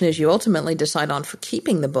solution is you ultimately decide on for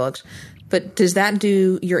keeping the books. But does that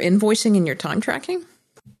do your invoicing and your time tracking?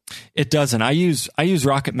 It doesn't. I use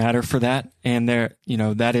Rocket Matter for that, and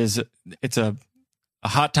it's a a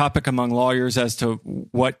hot topic among lawyers as to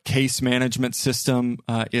what case management system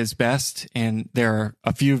is best. And there are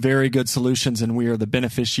a few very good solutions, and we are the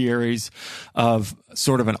beneficiaries of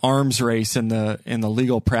sort of an arms race in the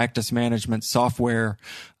legal practice management software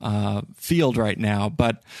field right now.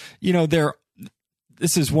 But,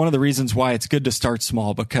 this is one of the reasons why it's good to start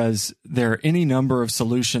small, because there are any number of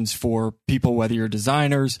solutions for people, whether you're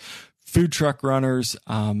designers, food truck runners,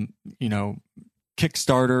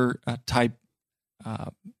 Kickstarter type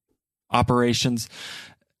operations,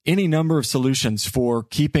 any number of solutions for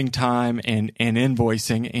keeping time and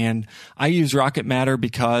invoicing. And I use Rocket Matter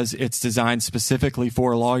because it's designed specifically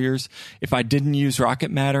for lawyers. If I didn't use Rocket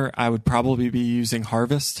Matter, I would probably be using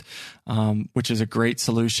Harvest, which is a great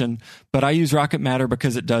solution. But I use Rocket Matter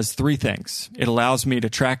because it does three things. It allows me to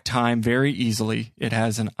track time very easily. It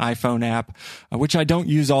has an iPhone app, which I don't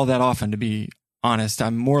use all that often, to be honest.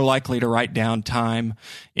 I'm more likely to write down time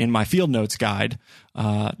in my field notes guide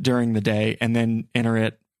during the day and then enter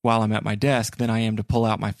it while I'm at my desk than I am to pull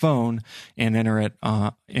out my phone and enter it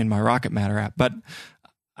in my Rocket Matter app. But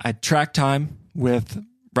I track time with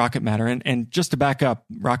Rocket Matter. And just to back up,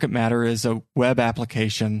 Rocket Matter is a web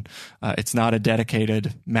application. It's not a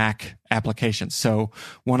dedicated Mac application. So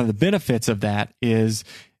one of the benefits of that is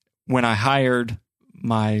when I hired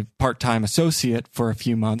my part-time associate for a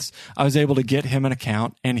few months, I was able to get him an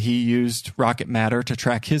account, and he used Rocket Matter to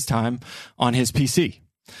track his time on his PC.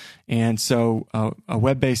 And so a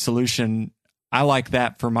web-based solution, I like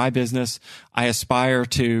that for my business. I aspire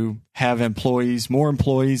to have more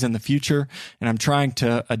employees in the future, and I'm trying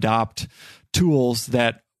to adopt tools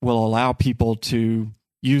that will allow people to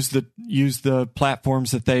use the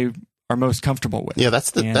platforms that they are most comfortable with. Yeah,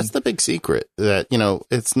 that's the big secret, that,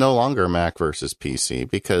 it's no longer Mac versus PC,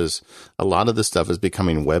 because a lot of this stuff is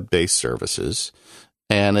becoming web-based services.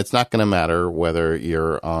 And it's not going to matter whether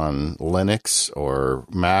you're on Linux or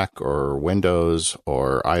Mac or Windows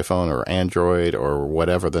or iPhone or Android or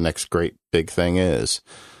whatever the next great big thing is.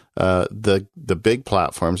 The big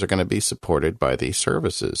platforms are going to be supported by these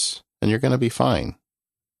services, and you're going to be fine.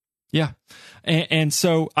 Yeah. And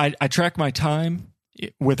so I track my time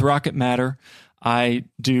with Rocket Matter. I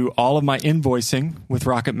do all of my invoicing with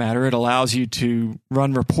Rocket Matter. It allows you to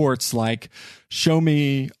run reports like, show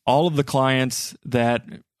me all of the clients that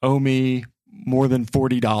owe me more than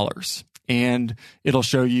 $40. And it'll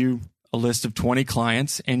show you a list of 20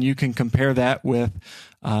 clients, and you can compare that with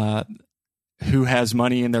who has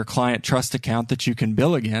money in their client trust account that you can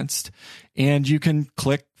bill against. And you can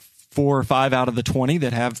click 4 or 5 out of the 20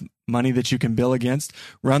 that have money that you can bill against,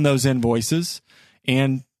 run those invoices,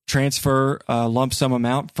 and transfer a lump sum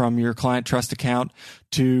amount from your client trust account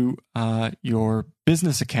to your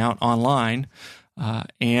business account online,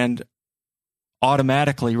 and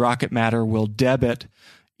automatically Rocket Matter will debit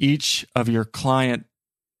each of your clients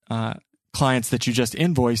that you just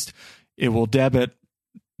invoiced. It will debit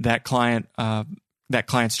that client's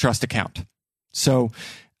trust account. So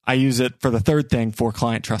I use it for the third thing, for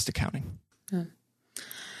client trust accounting.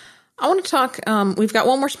 I want to talk, we've got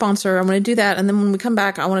one more sponsor. I'm going to do that. And then when we come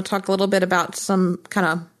back, I want to talk a little bit about some kind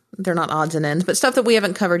of, they're not odds and ends, but stuff that we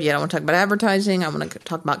haven't covered yet. I want to talk about advertising. I want to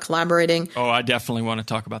talk about collaborating. Oh, I definitely want to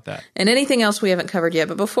talk about that. And anything else we haven't covered yet.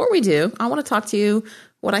 But before we do, I want to talk to you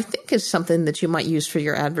what I think is something that you might use for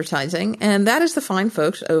your advertising. And that is the fine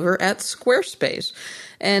folks over at Squarespace.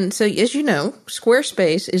 And so, as you know,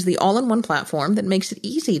 Squarespace is the all-in-one platform that makes it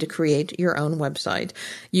easy to create your own website.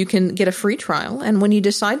 You can get a free trial, and when you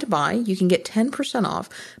decide to buy, you can get 10% off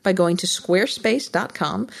by going to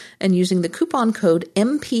squarespace.com and using the coupon code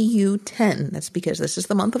MPU10. That's because this is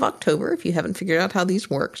the month of October, if you haven't figured out how these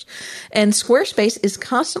works. And Squarespace is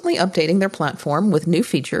constantly updating their platform with new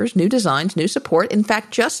features, new designs, new support. In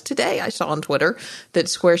fact, just today I saw on Twitter that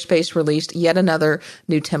Squarespace released yet another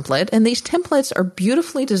new template, and these templates are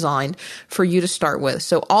beautifully designed for you to start with.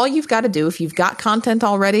 So all you've got to do, if you've got content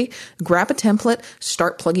already, grab a template,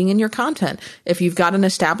 start plugging in your content. If you've got an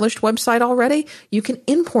established website already, you can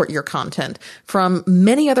import your content from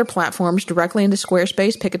many other platforms directly into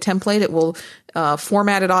Squarespace. Pick a template. It will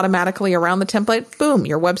format it automatically around the template. Boom,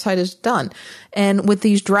 your website is done. And with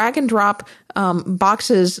these drag and drop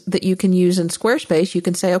boxes that you can use in Squarespace, you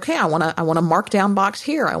can say, okay, I want a markdown box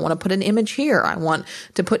here. I want to put an image here. I want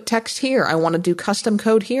to put text here. I want to do custom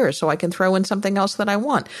code here so I can throw in something else that I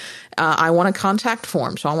want. I want a contact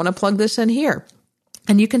form, so I want to plug this in here.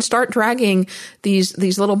 And you can start dragging these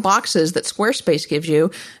little boxes that Squarespace gives you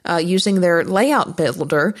using their layout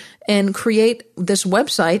builder and create this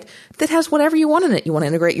website that has whatever you want in it. You want to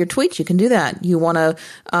integrate your tweets, you can do that. You want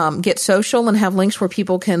to get social and have links where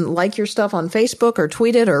people can like your stuff on Facebook or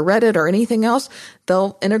tweet it or Reddit or anything else.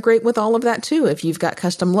 they'll integrate with all of that too. If you've got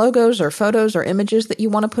custom logos or photos or images that you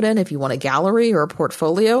want to put in, if you want a gallery or a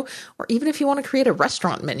portfolio, or even if you want to create a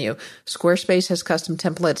restaurant menu, Squarespace has custom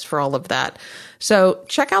templates for all of that. So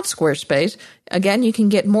check out Squarespace. Again, you can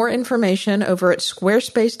get more information over at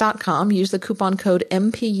squarespace.com. Use the coupon code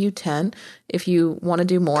MPU10 if you want to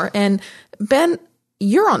do more. And Ben,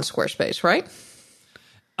 you're on Squarespace, right?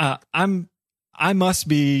 I must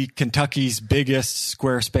be Kentucky's biggest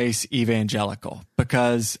Squarespace evangelical,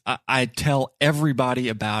 because I tell everybody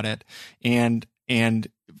about it, and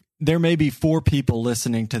there may be 4 people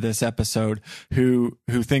listening to this episode who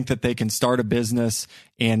think that they can start a business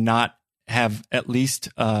and not have at least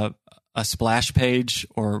a splash page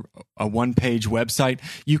or a one-page website.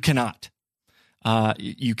 You cannot.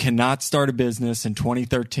 You cannot start a business in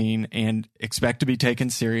 2013 and expect to be taken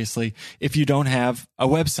seriously if you don't have a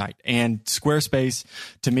website. And Squarespace,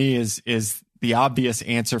 to me, is the obvious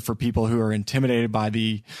answer for people who are intimidated by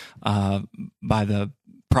the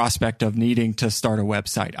prospect of needing to start a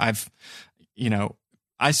website.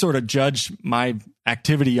 I sort of judge my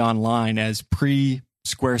activity online as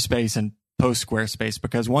pre-Squarespace and post-Squarespace,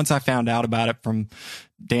 because once I found out about it from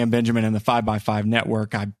Dan Benjamin and the 5x5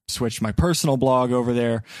 network, I switched my personal blog over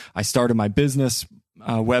there. I started my business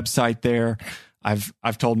website there.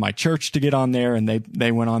 I've told my church to get on there, and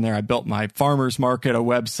they went on there. I built my farmers market a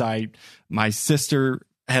website. My sister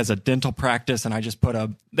has a dental practice, and I just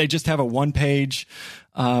they just have a one-page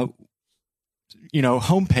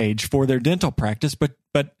homepage for their dental practice, but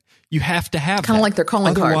you have to have kind of like their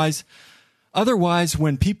calling card. Otherwise,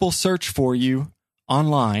 when people search for you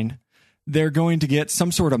online, they're going to get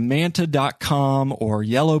some sort of manta.com or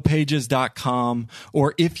yellowpages.com,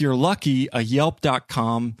 or if you're lucky, a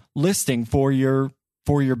yelp.com listing for your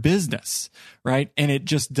business, right? And it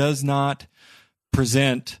just does not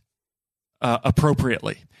present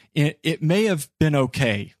appropriately. It may have been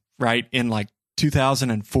okay, right, in like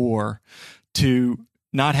 2004 to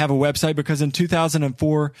not have a website, because in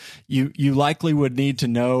 2004, you likely would need to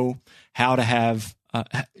know how to have,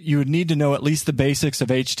 you would need to know at least the basics of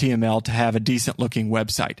HTML to have a decent looking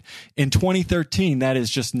website. In 2013, that is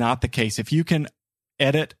just not the case. If you can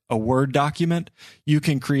edit a Word document, you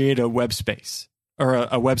can create a webspace or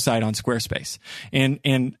a website on Squarespace.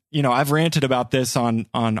 And I've ranted about this on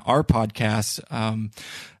our podcast.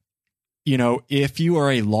 If you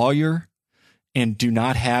are a lawyer and do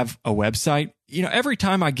not have a website, every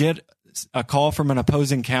time I get a call from an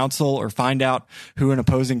opposing counsel or find out who an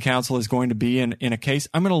opposing counsel is going to be in a case,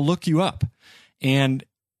 I'm going to look you up. And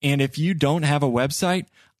if you don't have a website,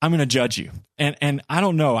 I'm going to judge you. And I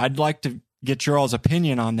don't know, I'd like to get your all's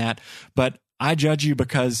opinion on that, but I judge you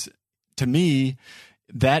because, to me,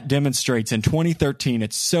 that demonstrates in 2013,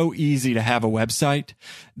 it's so easy to have a website.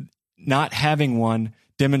 Not having one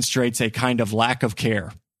demonstrates a kind of lack of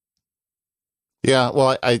care. Yeah,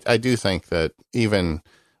 well, I do think that even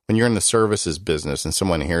when you're in the services business and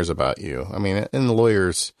someone hears about you, I mean, and the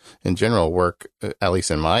lawyers in general work, at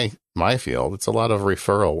least in my field, it's a lot of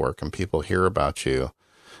referral work, and people hear about you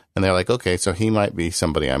and they're like, okay, so he might be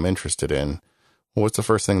somebody I'm interested in. Well, what's the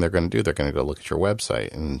first thing they're going to do? They're going to go look at your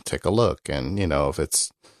website and take a look. And, if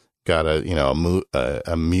it's got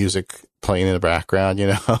a music playing in the background,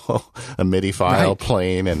 a MIDI file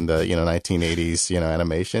playing and, 1980s,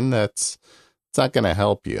 animation, it's not going to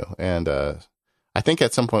help you. And, I think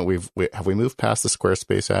at some point have we moved past the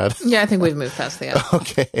Squarespace ad? Yeah, I think we've moved past the ad.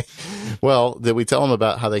 Okay. Well, did we tell them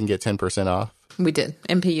about how they can get 10% off? We did.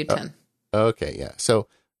 MPU 10. Okay. Yeah. So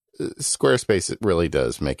Squarespace, it really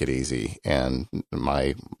does make it easy. And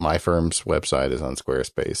my firm's website is on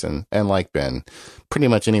Squarespace. And like Ben, pretty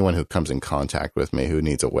much anyone who comes in contact with me who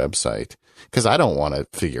needs a website, because I don't want to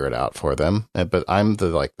figure it out for them, but I'm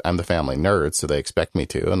the family nerd, so they expect me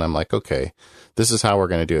to. And I'm like, okay, this is how we're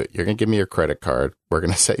going to do it. You're going to give me your credit card. We're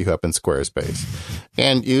going to set you up in Squarespace.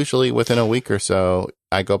 And usually within a week or so,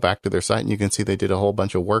 I go back to their site and you can see they did a whole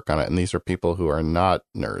bunch of work on it. And these are people who are not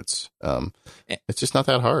nerds. It's just not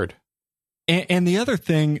that hard. And the other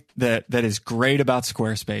thing that is great about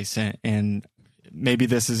Squarespace, and maybe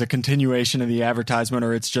this is a continuation of the advertisement,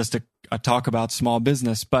 or it's just a talk about small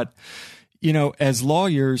business, but, as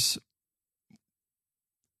lawyers,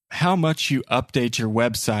 how much you update your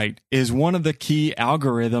website is one of the key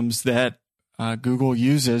algorithms that Google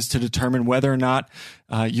uses to determine whether or not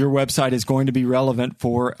your website is going to be relevant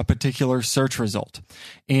for a particular search result.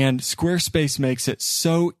 And Squarespace makes it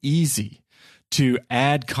so easy to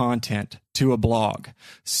add content to a blog,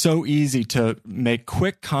 so easy to make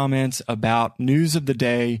quick comments about news of the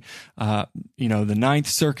day. The Ninth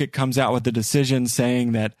Circuit comes out with a decision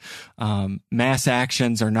saying that mass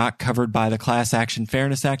actions are not covered by the Class Action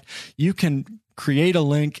Fairness Act. You can create a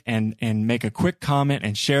link and make a quick comment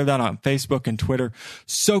and share that on Facebook and Twitter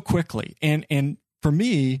so quickly. And for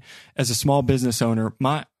me, as a small business owner,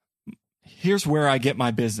 here's where I get my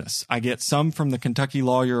business. I get some from the Kentucky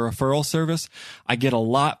Lawyer Referral Service. I get a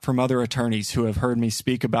lot from other attorneys who have heard me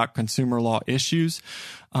speak about consumer law issues.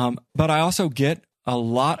 But I also get a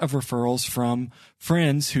lot of referrals from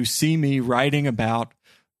friends who see me writing about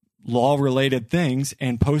law-related things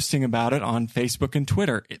and posting about it on Facebook and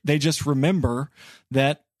Twitter. They just remember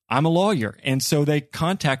that I'm a lawyer, and so they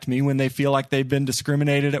contact me when they feel like they've been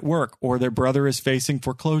discriminated at work, or their brother is facing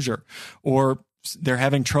foreclosure, or they're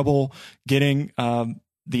having trouble getting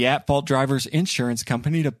the at-fault driver's insurance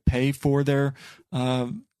company to pay for their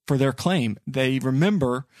claim. They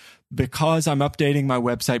remember because I'm updating my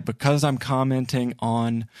website, because I'm commenting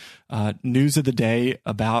on news of the day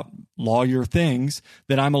about lawyer things,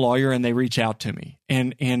 that I'm a lawyer, and they reach out to me.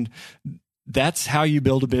 And that's how you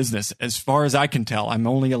build a business, as far as I can tell. I'm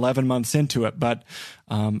only 11 months into it, but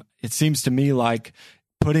it seems to me like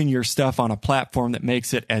putting your stuff on a platform that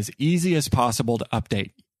makes it as easy as possible to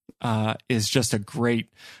update is just a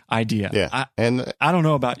great idea. Yeah. I don't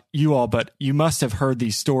know about you all, but you must have heard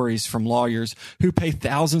these stories from lawyers who pay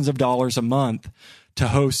thousands of dollars a month to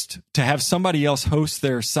have somebody else host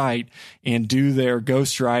their site and do their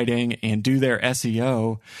ghostwriting and do their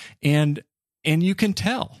SEO. And you can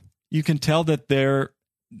tell that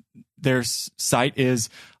their site is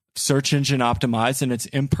search engine optimized and it's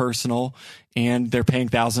impersonal, and they're paying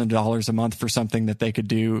thousands of dollars a month for something that they could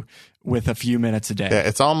do with a few minutes a day. Yeah,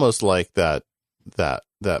 it's almost like that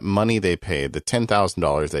money they paid, the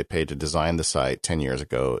 $10,000 they paid to design the site 10 years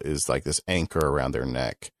ago, is like this anchor around their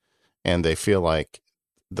neck. And they feel like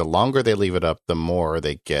the longer they leave it up, the more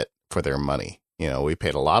they get for their money. We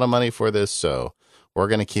paid a lot of money for this, so we're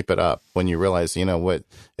going to keep it up. When you realize, what,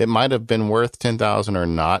 it might have been worth $10,000 or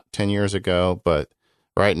not 10 years ago, but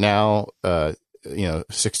right now,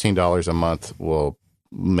 $16 a month will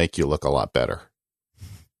make you look a lot better.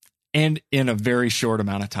 And in a very short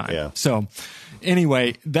amount of time. Yeah. So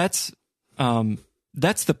anyway, that's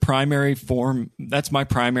the primary form. That's my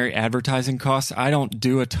primary advertising costs. I don't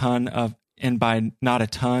do a ton of, and by not a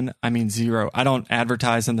ton, I mean zero. I don't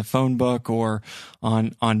advertise in the phone book or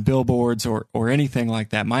on billboards or anything like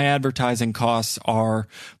that. My advertising costs are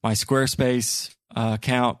my Squarespace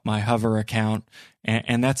account, my Hover account,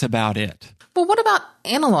 and that's about it. Well, what about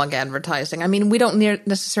analog advertising? I mean, we don't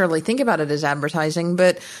necessarily think about it as advertising,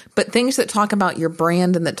 but things that talk about your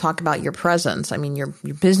brand and that talk about your presence. I mean, your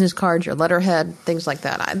business cards, your letterhead, things like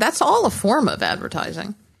that. That's all a form of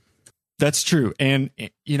advertising. That's true. And,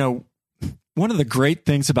 one of the great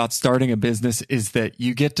things about starting a business is that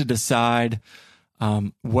you get to decide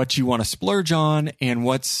what you want to splurge on and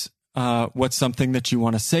what's something that you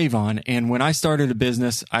want to save on. And when I started a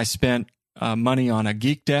business, I spent money on a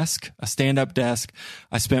geek desk, a stand-up desk.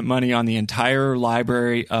 I spent money on the entire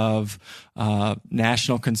library of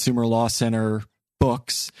National Consumer Law Center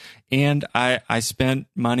books, and I spent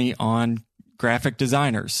money on graphic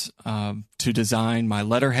designers to design my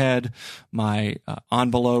letterhead, my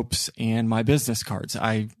envelopes, and my business cards.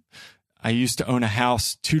 I used to own a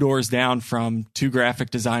house 2 doors down from 2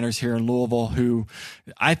 graphic designers here in Louisville who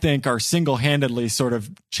I think are single-handedly sort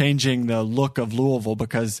of changing the look of Louisville,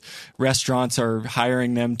 because restaurants are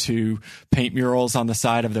hiring them to paint murals on the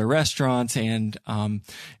side of their restaurants, and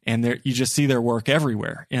you just see their work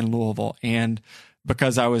everywhere in Louisville. And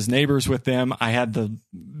because I was neighbors with them, I had the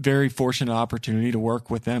very fortunate opportunity to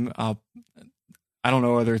work with them. I don't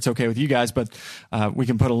know whether it's okay with you guys, but we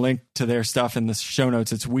can put a link to their stuff in the show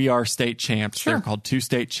notes. It's We Are State Champs. Sure. They're called 2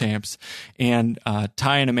 State Champs. And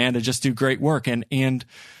Ty and Amanda just do great work. And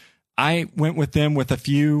I went with them with a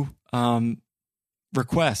few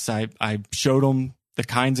requests. I showed them the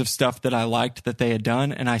kinds of stuff that I liked that they had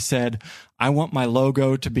done. And I said, I want my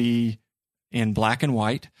logo to be in black and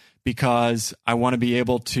white, because I want to be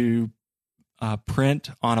able to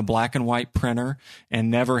print on a black and white printer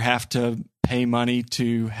and never have to pay money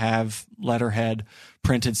to have letterhead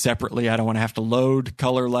printed separately. I don't want to have to load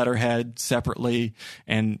color letterhead separately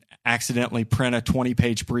and accidentally print a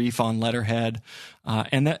 20-page brief on letterhead.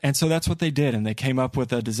 And so that's what they did. And they came up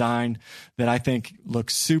with a design that I think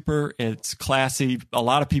looks super. It's classy. A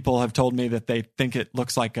lot of people have told me that they think it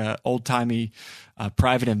looks like a old-timey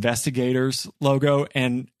private investigator's logo.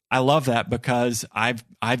 And I love that, because I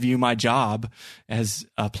view my job as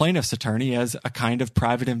a plaintiff's attorney as a kind of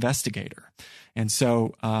private investigator. And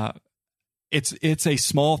so it's a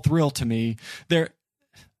small thrill to me.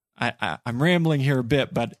 I'm rambling here a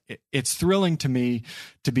bit, but it's thrilling to me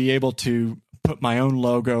to be able to put my own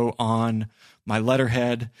logo on my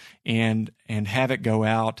letterhead and have it go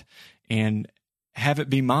out. And have it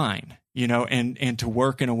be mine, and to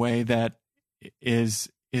work in a way that is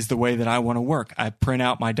the way that I want to work. I print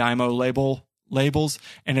out my Dymo labels,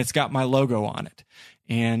 and it's got my logo on it,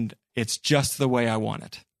 and it's just the way I want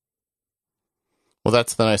it. Well,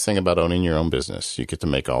 that's the nice thing about owning your own business. You get to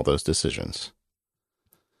make all those decisions.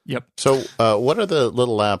 Yep. So what are the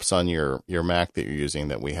little apps on your Mac that you're using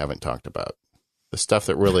that we haven't talked about? The stuff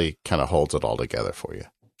that really kind of holds it all together for you.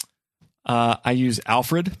 I use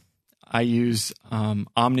Alfred. I use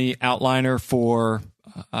Omni Outliner for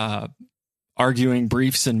arguing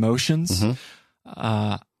briefs and motions.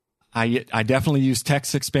 Mm-hmm. I definitely use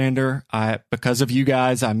Text Expander. Because of you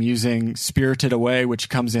guys, I'm using Spirited Away, which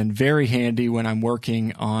comes in very handy when I'm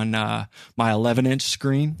working on my 11-inch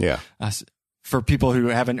screen. Yeah. For people who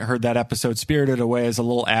haven't heard that episode, Spirited Away is a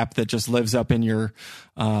little app that just lives up in your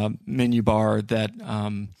menu bar that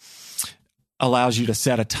allows you to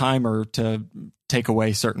set a timer to take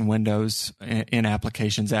away certain windows in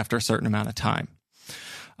applications after a certain amount of time.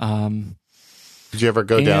 Did you ever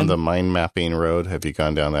go down the mind mapping road? Have you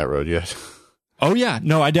gone down that road yet? Oh, yeah.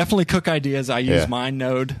 No, I definitely cook ideas. I use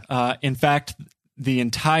MindNode. In fact, the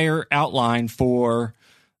entire outline for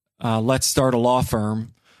Let's Start a Law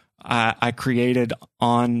Firm, I created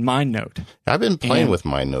on MindNode. I've been playing with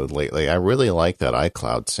MindNode lately. I really like that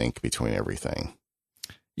iCloud sync between everything.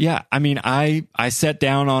 Yeah. I mean, I sat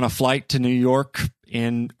down on a flight to New York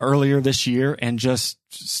earlier this year and just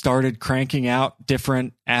started cranking out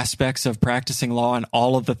different aspects of practicing law and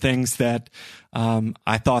all of the things that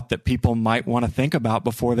I thought that people might want to think about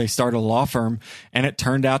before they start a law firm. And it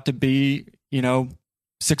turned out to be,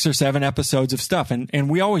 6 or 7 episodes of stuff. And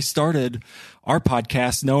we always started our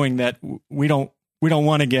podcast knowing that we don't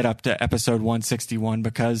want to get up to episode 161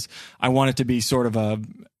 because I want it to be sort of a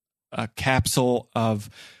capsule of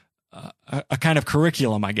a kind of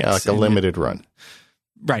curriculum, I guess. Yeah, like a limited run.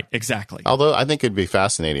 Right, exactly. Although I think it'd be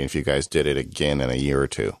fascinating if you guys did it again in a year or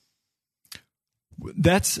two.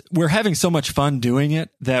 We're having so much fun doing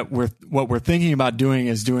it that what we're thinking about doing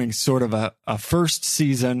is doing sort of a first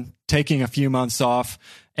season, taking a few months off,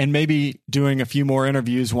 and maybe doing a few more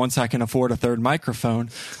interviews once I can afford a third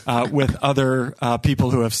microphone with other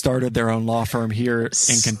people who have started their own law firm here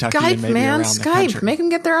in Kentucky and maybe around the country. Make them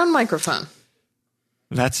get their own microphone.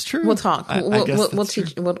 That's true. We'll talk. We'll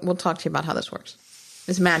teach. We'll talk to you about how this works.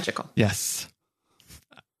 It's magical. Yes,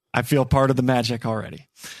 I feel part of the magic already.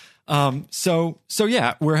 So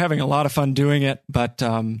yeah, we're having a lot of fun doing it, but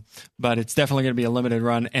it's definitely going to be a limited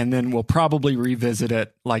run. And then we'll probably revisit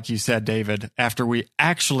it, like you said, David, after we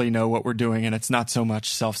actually know what we're doing and it's not so much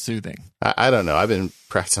self-soothing. I don't know. I've been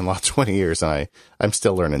practicing law 20 years and I'm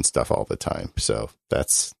still learning stuff all the time. So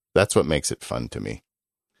that's what makes it fun to me.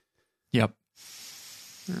 Yep.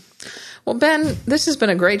 Well, Ben, this has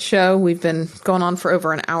been a great show. We've been going on for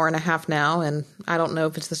over an hour and a half now, and I don't know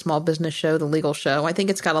if it's the small business show, the legal show. I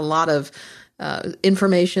think it's got a lot of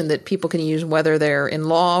information that people can use, whether they're in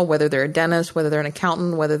law, whether they're a dentist, whether they're an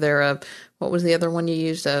accountant, whether they're what was the other one you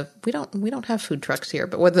used? We don't have food trucks here,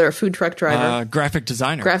 but whether they're a food truck driver, graphic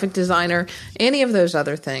designer, any of those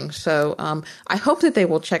other things. So I hope that they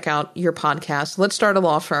will check out your podcast. Let's Start a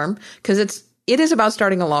Law Firm, because it is about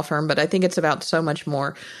starting a law firm, but I think it's about so much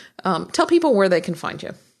more. Tell people where they can find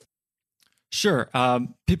you. Sure.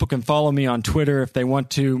 People can follow me on Twitter if they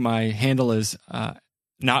want to. My handle is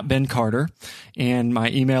not Ben Carter, and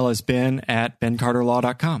my email is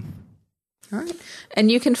ben@bencarterlaw.com. All right.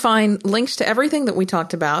 And you can find links to everything that we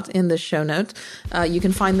talked about in the show notes. You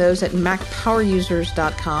can find those at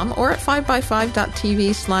macpowerusers.com or at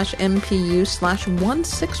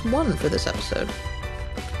 5x5.tv/MPU/161 for this episode.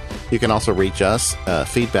 You can also reach us,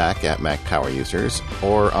 feedback at MacPowerUsers,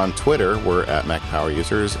 or on Twitter, we're at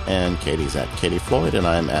MacPowerUsers, and Katie's at Katie Floyd, and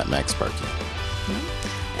I'm at Mac Sparky.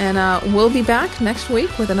 And we'll be back next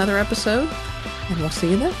week with another episode, and we'll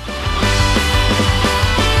see you then.